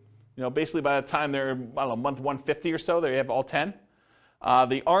quickly. Basically by the time they're, month 150 or so, they have all 10.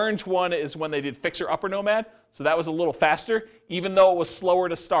 The orange one is when they did fixer upper nomad, so that was a little faster, even though it was slower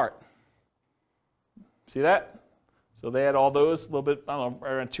to start. See that? So they had all those, a little bit,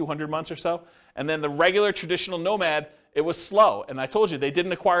 around 200 months or so. And then the regular traditional nomad, it was slow. And I told you, they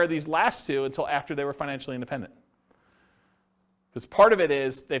didn't acquire these last two until after they were financially independent. Because part of it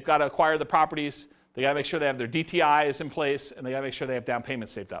is they've got to acquire the properties, they got to make sure they have their DTIs in place, and they got to make sure they have down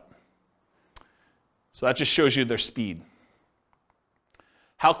payments saved up. So that just shows you their speed.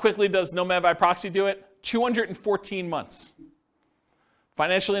 How quickly does nomad by proxy do it? 214 months.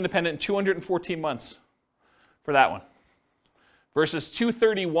 Financially independent in 214 months for that one. Versus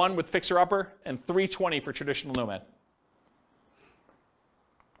 231 with fixer upper and 320 for traditional nomad.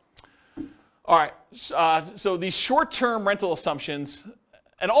 All right, so these short-term rental assumptions,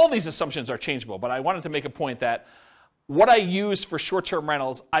 and all these assumptions are changeable, but I wanted to make a point that what I use for short-term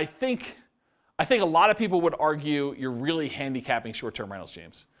rentals, I think a lot of people would argue you're really handicapping short-term rentals,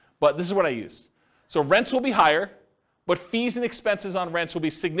 James. But this is what I use. So rents will be higher, but fees and expenses on rents will be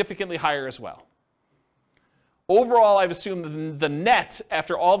significantly higher as well. Overall, I've assumed the net,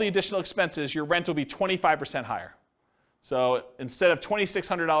 after all the additional expenses, your rent will be 25% higher. So instead of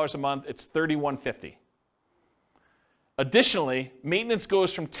 $2,600 a month, it's $3,150. Additionally, maintenance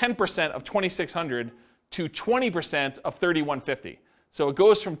goes from 10% of $2,600 to 20% of $3,150. So it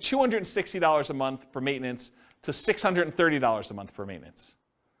goes from $260 a month for maintenance to $630 a month for maintenance.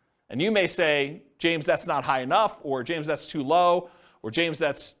 And you may say, James, that's not high enough, or James, that's too low, or James,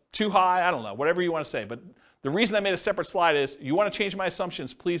 that's too high. I don't know, whatever you want to say. But the reason I made a separate slide is, you want to change my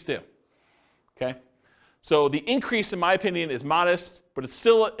assumptions, please do. Okay? So the increase, in my opinion, is modest, but it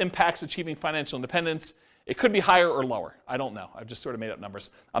still impacts achieving financial independence. It could be higher or lower. I don't know. I've just sort of made up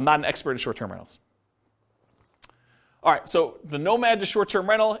numbers. I'm not an expert in short-term rentals. All right, so the nomad to short-term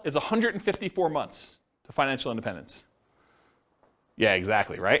rental is 154 months to financial independence. Yeah,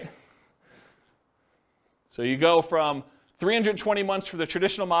 exactly, right? So you go from 320 months for the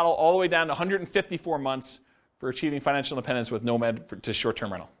traditional model all the way down to 154 months for achieving financial independence with nomad to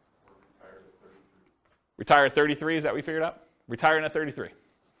short-term rental. Retire at 33, is that what we figured out? Retiring at 33.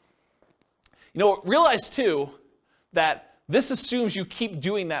 Realize too that this assumes you keep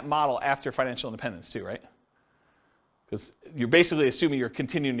doing that model after financial independence too, right? Because you're basically assuming you're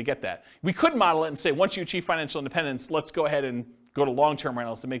continuing to get that. We could model it and say, once you achieve financial independence, let's go ahead and go to long-term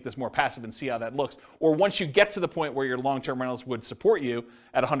rentals to make this more passive and see how that looks. Or once you get to the point where your long-term rentals would support you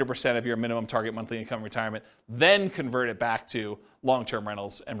at 100% of your minimum target monthly income in retirement, then convert it back to long-term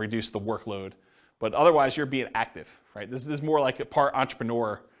rentals and reduce the workload. But otherwise, you're being active, right? This is more like a part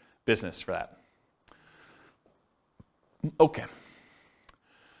entrepreneur business for that. Okay.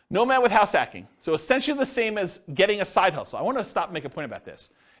 Nomad with house hacking. So essentially the same as getting a side hustle. I want to stop and make a point about this.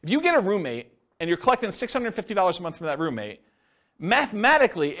 If you get a roommate and you're collecting $650 a month from that roommate,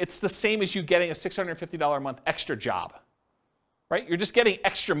 mathematically, it's the same as you getting a $650 a month extra job, right? You're just getting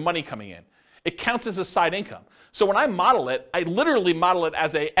extra money coming in. It counts as a side income. So when I model it, I literally model it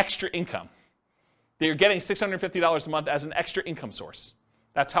as an extra income. That you're getting $650 a month as an extra income source.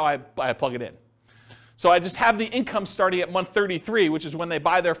 That's how I plug it in. So I just have the income starting at month 33, which is when they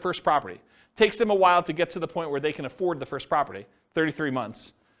buy their first property. It takes them a while to get to the point where they can afford the first property, 33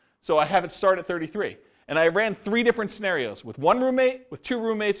 months. So I have it start at 33. And I ran 3 different scenarios, with 1 roommate, with 2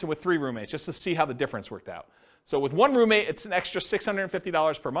 roommates, and with 3 roommates, just to see how the difference worked out. So with 1 roommate, it's an extra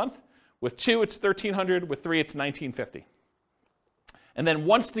 $650 per month. With 2, it's $1,300. With 3, it's $1,950. And then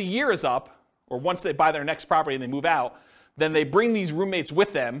once the year is up, or once they buy their next property and they move out, then they bring these roommates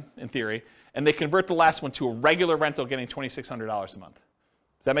with them, in theory, and they convert the last one to a regular rental getting $2,600 a month.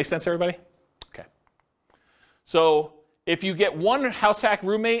 Does that make sense, everybody? Okay. So if you get 1 house hack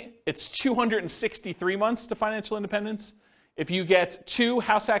roommate, it's 263 months to financial independence. If you get 2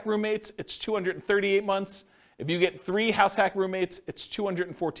 house hack roommates, it's 238 months. If you get 3 house hack roommates, it's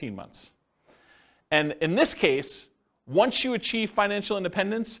 214 months. And in this case, once you achieve financial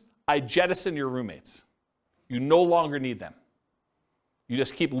independence, I jettison your roommates. You no longer need them. You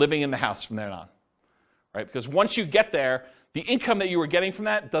just keep living in the house from there on, right? Because once you get there, the income that you were getting from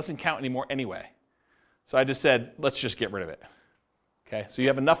that doesn't count anymore anyway. So I just said, let's just get rid of it. Okay, so you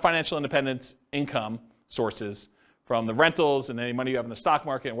have enough financial independence income sources from the rentals and any money you have in the stock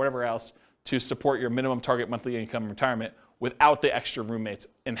market and whatever else to support your minimum target monthly income in retirement without the extra roommates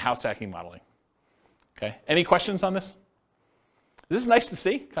in house hacking modeling. Okay, any questions on this? This is nice to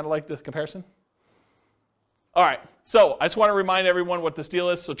see, kind of like the comparison. All right, so I just want to remind everyone what this deal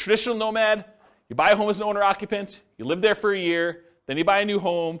is. So traditional Nomad, you buy a home as an owner-occupant, you live there for a year, then you buy a new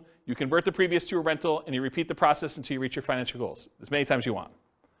home, you convert the previous to a rental, and you repeat the process until you reach your financial goals as many times as you want.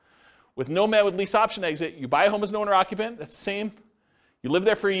 With Nomad with lease option exit, you buy a home as an owner-occupant, that's the same. You live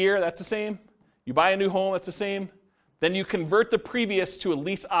there for a year, that's the same. You buy a new home, that's the same. Then you convert the previous to a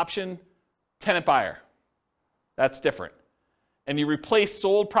lease option tenant buyer. That's different. And you replace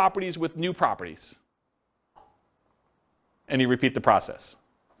sold properties with new properties. And you repeat the process,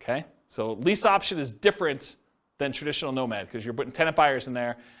 okay? So lease option is different than traditional Nomad because you're putting tenant buyers in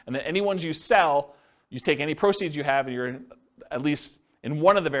there, and then any ones you sell, you take any proceeds you have, and you're at least in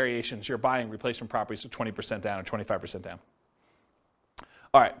one of the variations, you're buying replacement properties with 20% down or 25% down.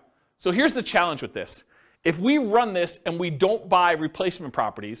 All right, so here's the challenge with this. If we run this and we don't buy replacement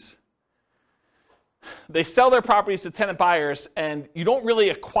properties, they sell their properties to tenant buyers, and you don't really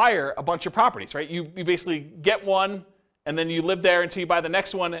acquire a bunch of properties, right? You basically get one, and then you live there until you buy the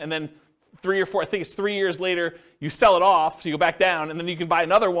next one, and then 3 or 4, I think it's 3 years later, you sell it off, so you go back down, and then you can buy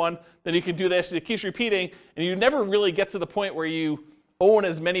another one, then you can do this, and it keeps repeating, and you never really get to the point where you own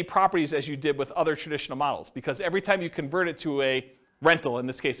as many properties as you did with other traditional models, because every time you convert it to a rental, in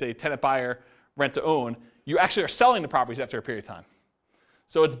this case a tenant buyer, rent to own, you actually are selling the properties after a period of time.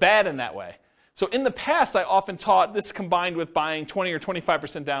 So it's bad in that way. So in the past, I often taught this combined with buying 20 or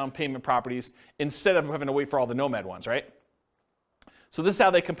 25% down payment properties instead of having to wait for all the Nomad ones, right? So this is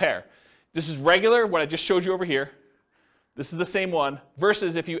how they compare. This is regular, what I just showed you over here. This is the same one,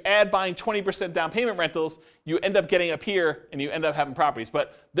 versus if you add buying 20% down payment rentals, you end up getting up here and you end up having properties.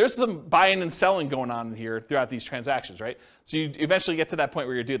 But there's some buying and selling going on here throughout these transactions, right? So you eventually get to that point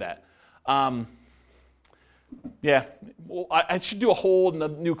where you do that. Yeah, well, I should do a whole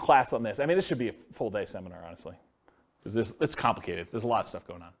new class on this. I mean, this should be a full day seminar, honestly, because it's complicated. There's a lot of stuff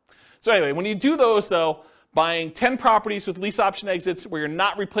going on. So anyway, when you do those, though, buying 10 properties with lease option exits where you're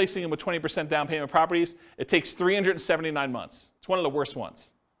not replacing them with 20% down payment properties, it takes 379 months. It's one of the worst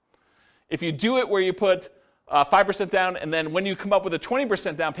ones. If you do it where you put 5% down, and then when you come up with a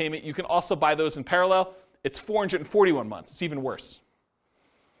 20% down payment, you can also buy those in parallel, it's 441 months. It's even worse.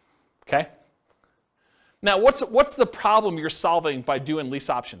 Okay? Now, what's the problem you're solving by doing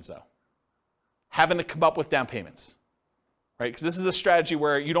lease options, though? Having to come up with down payments, right? Because this is a strategy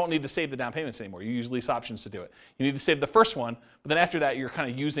where you don't need to save the down payments anymore. You use lease options to do it. You need to save the first one, but then after that, you're kind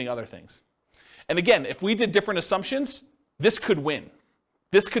of using other things. And again, if we did different assumptions, this could win.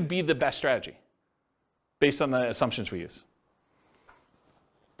 This could be the best strategy based on the assumptions we use.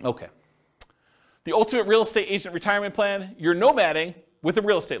 Okay. The ultimate real estate agent retirement plan, you're nomading with a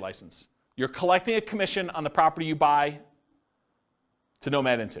real estate license. You're collecting a commission on the property you buy to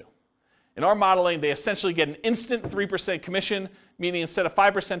Nomad into. In our modeling, they essentially get an instant 3% commission, meaning instead of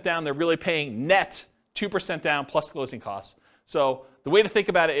 5% down, they're really paying net 2% down plus closing costs. So the way to think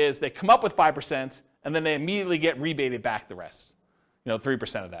about it is they come up with 5%, and then they immediately get rebated back the rest.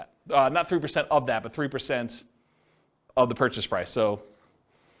 3% of that. Not 3% of that, but 3% of the purchase price, so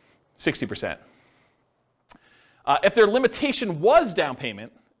 60%. If their limitation was down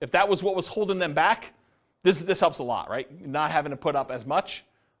payment, if that was what was holding them back, this helps a lot, right? Not having to put up as much,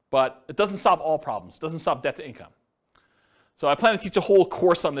 but it doesn't solve all problems. It doesn't solve debt to income. So I plan to teach a whole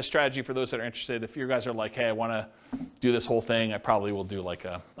course on this strategy for those that are interested. If you guys are like, hey, I want to do this whole thing, I probably will do like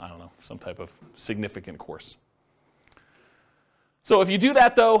some type of significant course. So if you do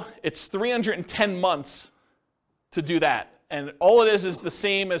that, though, it's 310 months to do that. And all it is the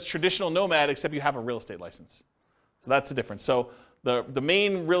same as traditional Nomad, except you have a real estate license. So that's the difference. So the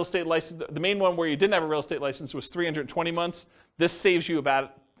main real estate license, the main one where you didn't have a real estate license was 320 months. This saves you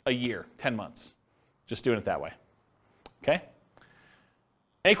about a year, 10 months, just doing it that way. Okay?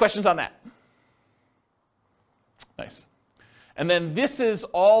 Any questions on that? Nice. And then this is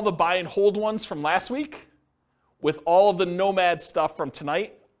all the buy and hold ones from last week with all of the Nomad stuff from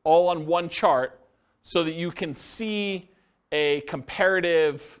tonight, all on one chart so that you can see a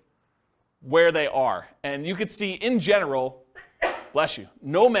comparative where they are. And you could see in general, bless you,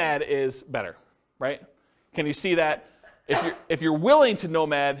 Nomad is better, right? Can you see that? If you're willing to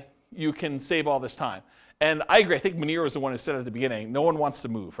Nomad, you can save all this time. And I agree. I think Munir was the one who said at the beginning, no one wants to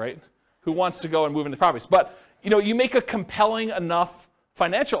move, right? Who wants to go and move into properties? But you make a compelling enough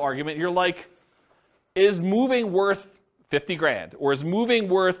financial argument. You're like, is moving worth 50 grand? Or is moving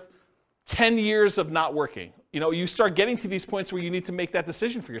worth 10 years of not working? You start getting to these points where you need to make that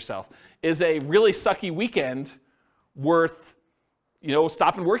decision for yourself. Is a really sucky weekend worth,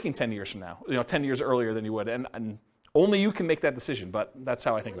 stopping working 10 years from now? 10 years earlier than you would. And only you can make that decision, but that's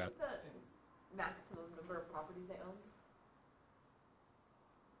how I think about it. What's the maximum number of properties they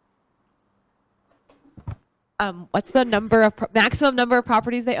own? What's the maximum number of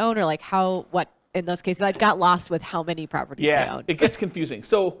properties they own, or like what in those cases? I got lost with how many properties they own. It gets confusing.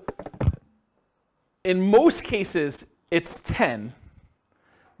 So in most cases, it's 10.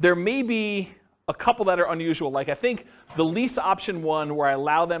 There may be a couple that are unusual. Like I think the lease option one where I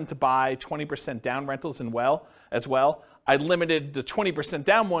allow them to buy 20% down rentals as well, I limited the 20%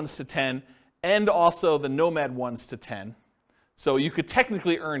 down ones to 10 and also the Nomad ones to 10. So you could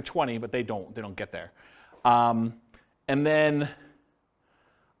technically earn 20, but they don't get there. And then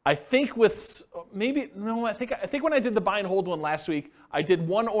I think I think when I did the buy and hold one last week, I did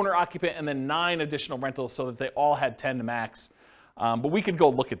one owner occupant and then 9 additional rentals so that they all had 10 to max. But we could go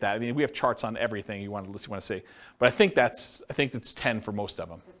look at that. I mean, we have charts on everything you want to see. But I think it's 10 for most of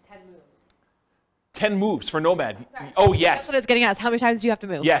them. So it's 10 moves. 10 moves for Nomad. Sorry. Oh, yes. That's what I was getting at. Is how many times do you have to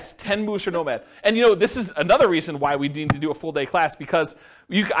move? Yes, 10 moves for Nomad. And this is another reason why we need to do a full day class, because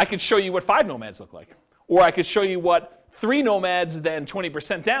I could show you what 5 Nomads look like. Or I could show you what 3 Nomads, then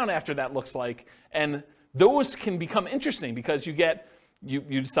 20% down after that looks like. And those can become interesting because you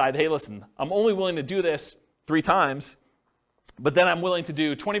decide, hey, listen, I'm only willing to do this 3 times, but then I'm willing to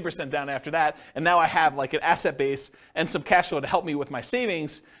do 20% down after that. And now I have like an asset base and some cash flow to help me with my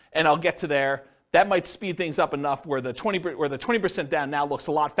savings, and I'll get to there. That might speed things up enough where the 20% down now looks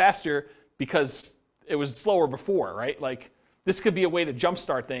a lot faster because it was slower before, right? Like this could be a way to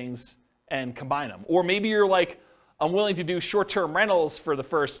jumpstart things and combine them. Or maybe you're like, I'm willing to do short-term rentals for the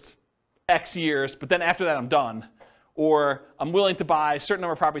first X years, but then after that I'm done. Or I'm willing to buy a certain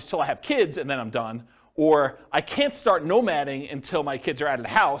number of properties till I have kids and then I'm done. Or I can't start nomading until my kids are out of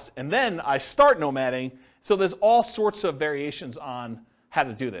the house and then I start nomading. So there's all sorts of variations on how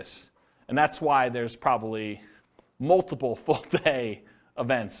to do this. And that's why there's probably multiple full-day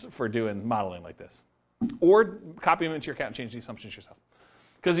events for doing modeling like this. Or copy them into your account and change the assumptions yourself.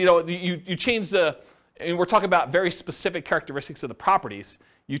 Because you change and we're talking about very specific characteristics of the properties.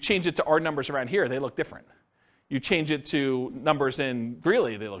 You change it to our numbers around here, they look different. You change it to numbers in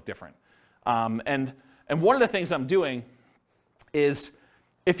Greeley, they look different. And one of the things I'm doing is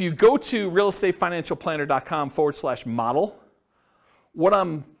if you go to realestatefinancialplanner.com/model, what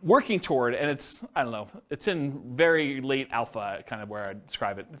I'm working toward, and it's in very late alpha, kind of where I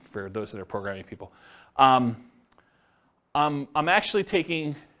describe it for those that are programming people. I'm actually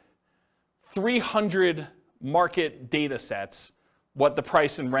taking 300 market data sets, what the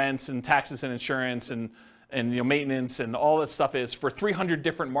price and rents and taxes and insurance and maintenance and all that stuff is for 300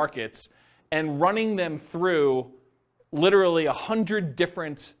 different markets, and running them through literally 100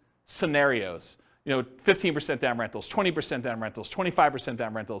 different scenarios. 15% down rentals, 20% down rentals, 25%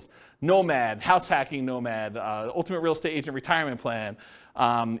 down rentals, Nomad, house hacking Nomad, ultimate real estate agent retirement plan,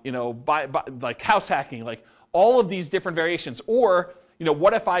 like house hacking, like all of these different variations. Or,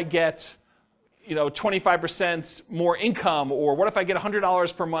 what if I get, 25% more income, or what if I get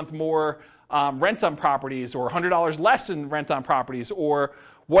 $100 per month more rent on properties, or $100 less in rent on properties, or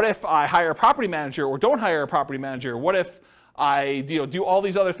what if I hire a property manager or don't hire a property manager? What if I do all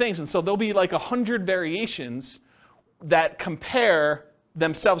these other things? And so there'll be like 100 variations that compare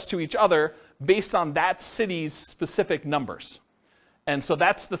themselves to each other based on that city's specific numbers. And so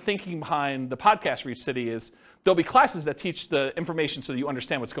that's the thinking behind the podcast for each city is there'll be classes that teach the information so that you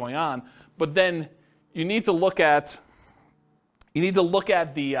understand what's going on, but then you need to look at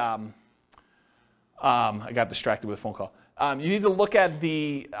the, I got distracted with a phone call. You need to look at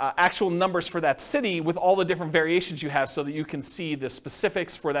the actual numbers for that city with all the different variations you have so that you can see the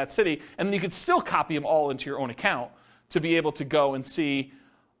specifics for that city. And then you can still copy them all into your own account to be able to go and see,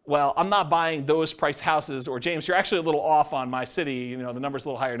 well, I'm not buying those price houses, or James, you're actually a little off on my city, the number's a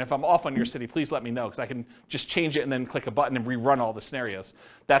little higher. And if I'm off on your city, please let me know, because I can just change it and then click a button and rerun all the scenarios.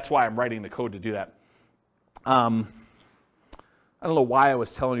 That's why I'm writing the code to do that. I don't know why I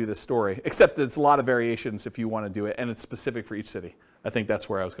was telling you this story, except that it's a lot of variations if you want to do it, and it's specific for each city. I think that's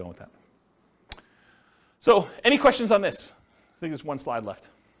where I was going with that. So, any questions on this? I think there's one slide left.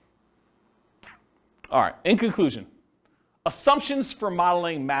 All right, in conclusion, assumptions for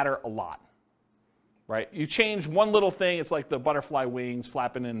modeling matter a lot, right? You change one little thing, it's like the butterfly wings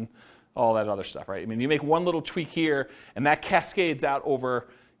flapping and all that other stuff, right? I mean, you make one little tweak here, and that cascades out over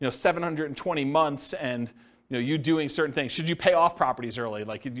 720 months, and you doing certain things. Should you pay off properties early?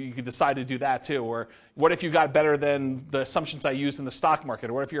 Like you could decide to do that too. Or what if you got better than the assumptions I used in the stock market?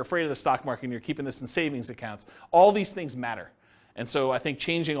 Or what if you're afraid of the stock market and you're keeping this in savings accounts? All these things matter. And so I think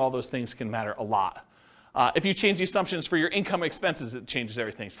changing all those things can matter a lot. If you change the assumptions for your income and expenses, it changes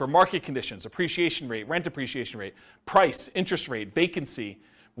everything. For market conditions, appreciation rate, rent appreciation rate, price, interest rate, vacancy,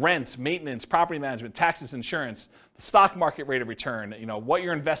 rent, maintenance, property management, taxes, insurance, the stock market rate of return, what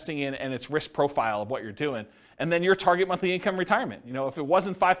you're investing in and its risk profile of what you're doing. And then your target monthly income retirement. If it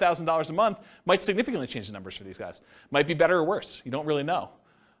wasn't $5,000 a month, might significantly change the numbers for these guys. Might be better or worse. You don't really know.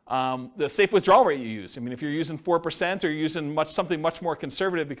 The safe withdrawal rate you use. I mean, if you're using 4% or you're using something much more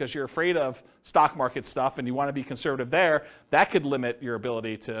conservative because you're afraid of stock market stuff and you want to be conservative there, that could limit your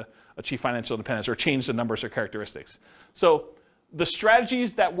ability to achieve financial independence or change the numbers or characteristics. So the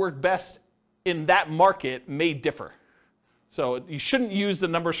strategies that work best in that market may differ. So you shouldn't use the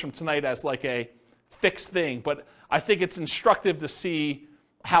numbers from tonight as like a fixed thing, but I think it's instructive to see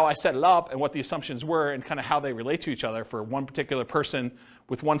how I set it up and what the assumptions were and kind of how they relate to each other for one particular person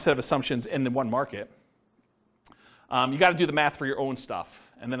with one set of assumptions in the one market. You got to do the math for your own stuff.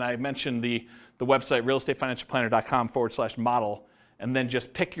 And then I mentioned the website, realestatefinancialplanner.com/model, and then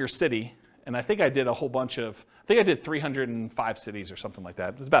just pick your city. And I think I did a whole bunch of, I think I did 305 cities or something like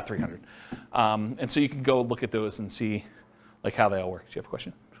that. It was about 300. And so you can go look at those and see like how they all work. Do you have a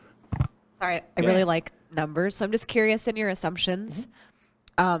question? Sorry, I really like numbers. So I'm just curious in your assumptions,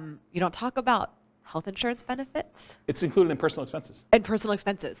 you don't talk about health insurance benefits? It's included in personal expenses. And personal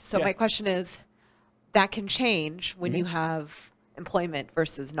expenses. So my question is, that can change when you have employment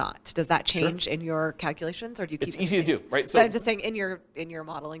versus not. Does that change in your calculations, or do you keep it? It's easy to do, right? So I'm just saying, in your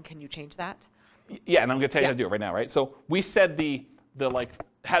modeling, can you change that? Yeah, and I'm going to tell you how to do it right now, right? So we said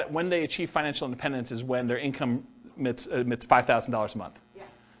when they achieve financial independence is when their income emits $5,000 a month. Yeah.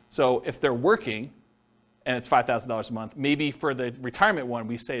 So if they're working and it's $5,000 a month, maybe for the retirement one,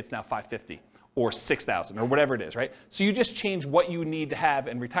 we say it's now $550 or $6,000 or whatever it is, right? So you just change what you need to have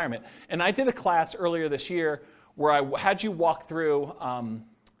in retirement. And I did a class earlier this year where I had you walk through,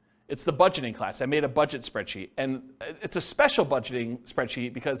 it's the budgeting class. I made a budget spreadsheet. And it's a special budgeting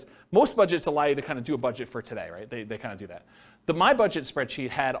spreadsheet because most budgets allow you to kind of do a budget for today, right? They kind of do that. My budget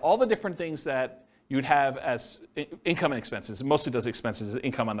spreadsheet had all the different things that you'd have as income and expenses. It mostly does expenses,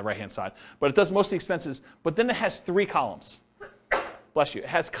 income on the right-hand side. But it does mostly expenses. But then it has 3 columns. Bless you. It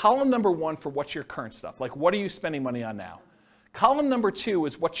has column number 1 for what's your current stuff. Like, what are you spending money on now? Column number 2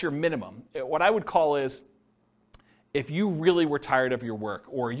 is what's your minimum. What I would call is if you really were tired of your work,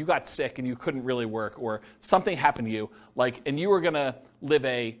 or you got sick and you couldn't really work, or something happened to you, and you were going to live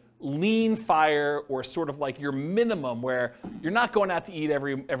a lean fire, or sort of like your minimum where you're not going out to eat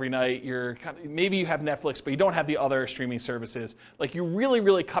every night, maybe you have Netflix, but you don't have the other streaming services. Like, you really,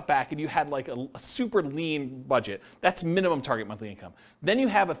 really cut back and you had like a super lean budget. That's minimum target monthly income. Then you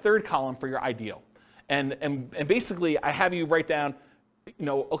have a third column for your ideal. And basically I have you write down,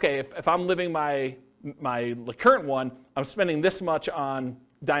 okay, if I'm living my current one, I'm spending this much on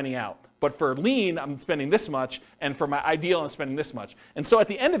dining out. But for lean, I'm spending this much, and for my ideal, I'm spending this much. And so at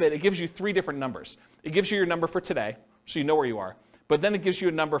the end of it, it gives you 3 different numbers. It gives you your number for today, so you know where you are. But then it gives you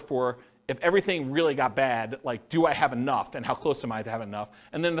a number for if everything really got bad, like, do I have enough, and how close am I to have enough?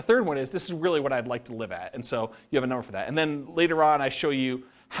 And then the third one is, this is really what I'd like to live at. And so you have a number for that. And then later on, I show you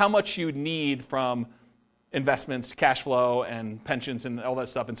how much you need from investments, cash flow, and pensions, and all that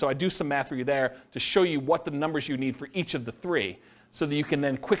stuff. And so I do some math for you there to show you what the numbers you need for each of the 3, so that you can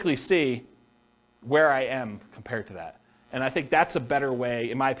then quickly see where I am compared to that. And I think that's a better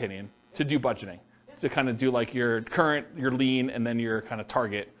way, in my opinion, to do budgeting, to kind of do like your current, your lean, and then your kind of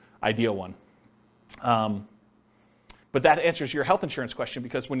target ideal one. But that answers your health insurance question,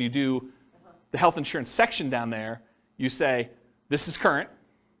 because when you do the health insurance section down there, you say, this is current.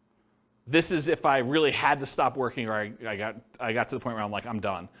 This is if I really had to stop working, or I got to the point where I'm like, I'm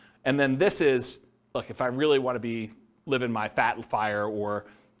done. And then this is, look, if I really want to be living my fat fire or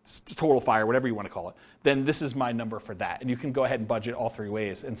total fire, whatever you want to call it, then this is my number for that. And you can go ahead and budget all 3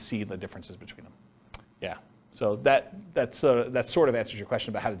 ways and see the differences between them. Yeah. So that sort of answers your question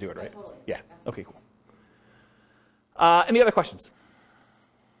about how to do it, right? Totally. Yeah. Okay, cool. Any other questions?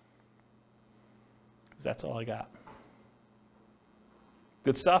 That's all I got.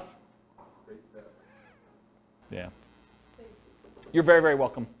 Good stuff? Great stuff. Yeah. You're very, very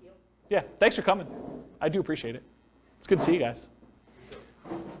welcome. Yeah, thanks for coming. I do appreciate it. It's good to see you guys.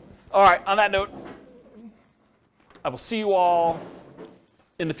 All right, on that note, I will see you all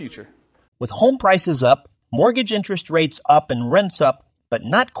in the future. With home prices up, mortgage interest rates up, and rents up, but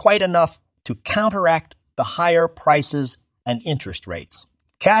not quite enough to counteract the higher prices and interest rates.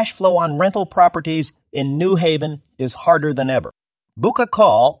 Cash flow on rental properties in New Haven is harder than ever. Book a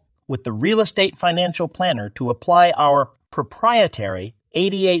call with the Real Estate Financial Planner to apply our proprietary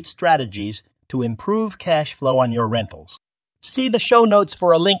 88 strategies to improve cash flow on your rentals. See the show notes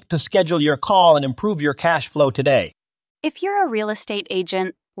for a link to schedule your call and improve your cash flow today. If you're a real estate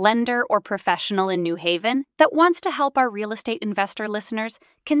agent, lender, or professional in New Haven that wants to help our real estate investor listeners,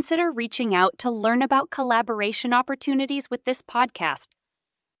 consider reaching out to learn about collaboration opportunities with this podcast.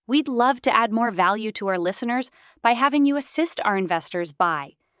 We'd love to add more value to our listeners by having you assist our investors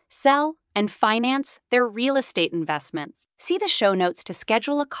buy, sell, and finance their real estate investments. See the show notes to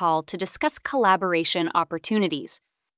schedule a call to discuss collaboration opportunities.